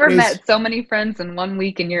probably. You've never met so many friends in 1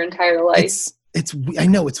 week in your entire life. I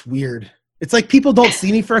know it's weird. It's like people don't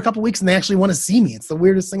see me for a couple weeks and they actually want to see me. It's the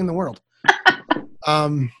weirdest thing in the world.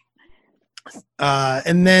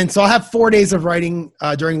 And then, so I'll have 4 days of writing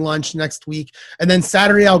during lunch next week. And then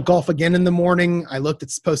Saturday, I'll golf again in the morning. I looked,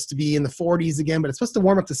 it's supposed to be in the 40s again, but it's supposed to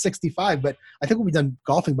warm up to 65. But I think we'll be done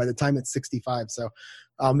golfing by the time it's 65. So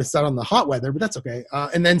it's not on the hot weather, but that's okay.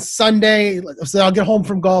 And then Sunday, so I'll get home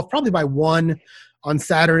from golf probably by 1 on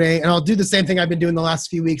Saturday. And I'll do the same thing I've been doing the last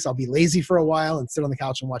few weeks. I'll be lazy for a while and sit on the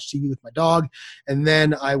couch and watch TV with my dog. And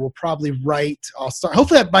then I will probably write.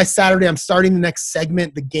 Hopefully by Saturday, I'm starting the next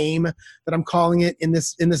segment, the game that I'm calling it in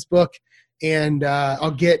this book. And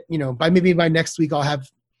I'll get, by next week, I'll have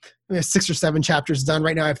 6 or 7 chapters done.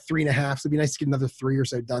 Right now I have 3.5. So it'd be nice to get another 3 or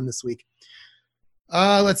so done this week.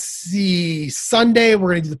 Let's see. Sunday,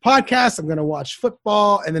 we're going to do the podcast. I'm going to watch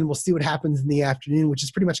football, and then we'll see what happens in the afternoon, which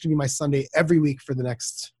is pretty much going to be my Sunday every week for the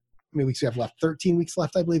next, how many weeks we have left? 13 weeks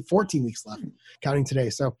left, I believe. 14 weeks left, counting today.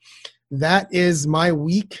 So that is my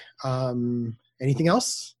week. Anything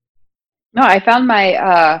else? No, I found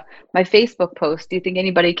my my Facebook post. Do you think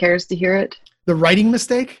anybody cares to hear it? The writing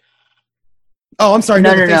mistake? Oh, I'm sorry.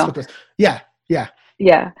 No. Facebook post. Yeah.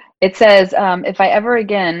 It says, if ever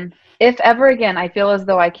again I feel as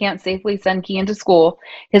though I can't safely send Kean to school,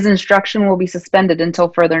 his instruction will be suspended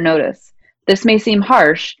until further notice. This may seem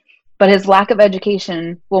harsh, but his lack of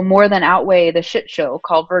education will more than outweigh the shit show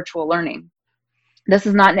called virtual learning. This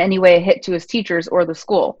is not in any way a hit to his teachers or the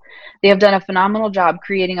school. They have done a phenomenal job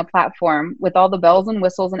creating a platform with all the bells and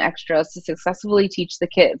whistles and extras to successfully teach the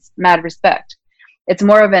kids. Mad respect. It's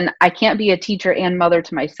more of an, I can't be a teacher and mother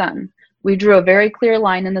to my son. We drew a very clear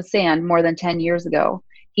line in the sand more than 10 years ago.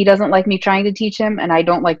 He doesn't like me trying to teach him, and I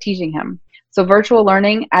don't like teaching him. So virtual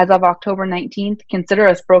learning, as of October 19th, consider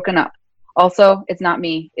us broken up. Also, it's not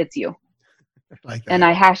me, it's you. Like that. And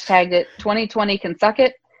I hashtagged it 2020 can suck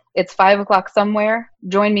it. It's 5 o'clock somewhere.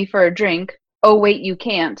 Join me for a drink. Oh, wait, you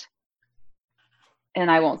can't. And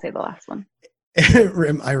I won't say the last one.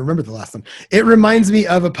 I remember the last one. It reminds me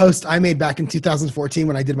of a post I made back in 2014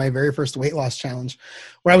 when I did my very first weight loss challenge,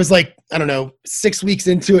 where I was like, 6 weeks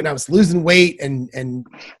into it, and I was losing weight and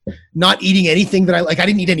not eating anything that I like. I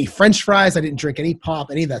didn't eat any French fries. I didn't drink any pop,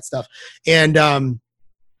 any of that stuff. And I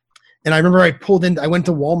remember I went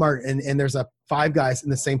to Walmart and there's a Five Guys in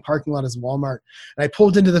the same parking lot as Walmart. And I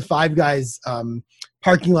pulled into the Five Guys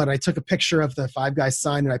parking lot. And I took a picture of the Five Guys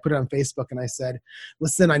sign and I put it on Facebook and I said,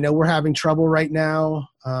 listen, I know we're having trouble right now.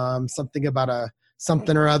 Something about a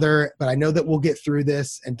something or other, but I know that we'll get through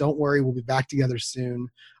this, and don't worry, we'll be back together soon.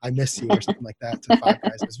 I miss you, or something like that to Five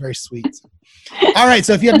Guys. It was very sweet. All right.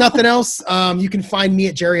 So if you have nothing else, you can find me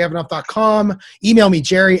at jerryevanoff.com. Email me,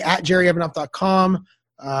 jerry@jerryevanoff.com.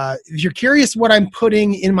 If you're curious what I'm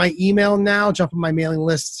putting in my email now, jump on my mailing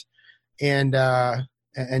list and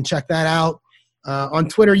check that out. On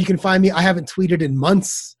Twitter, you can find me. I haven't tweeted in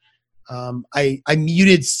months. I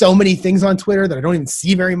muted so many things on Twitter that I don't even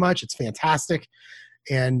see very much. It's fantastic.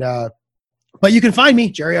 And but you can find me,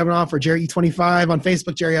 Jerry Evanoff or Jerry E25 on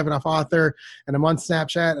Facebook, Jerry Evanoff Author, and I'm on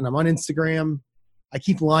Snapchat and I'm on Instagram. I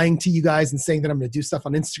keep lying to you guys and saying that I'm going to do stuff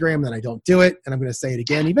on Instagram, and then I don't do it, and I'm going to say it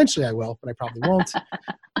again. Eventually I will, but I probably won't.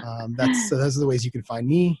 So those are the ways you can find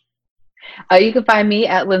me. You can find me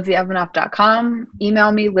at lindsayevanoff.com.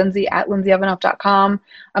 Email me, lindsay@lindsayevanoff.com.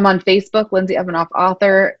 I'm on Facebook, Lindsay Evanoff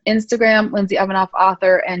Author, Instagram, Lindsay Evanoff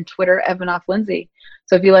Author, and Twitter, Evanoff Lindsay.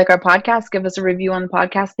 So if you like our podcast, give us a review on the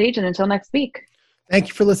podcast page. And until next week. Thank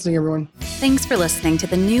you for listening, everyone. Thanks for listening to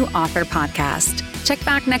the New Author Podcast. Check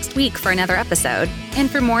back next week for another episode.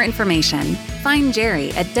 And for more information, find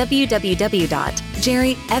Jerry at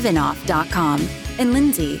www.jerryevanoff.com and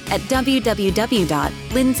Lindsay at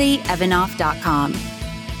www.lindsayevanoff.com.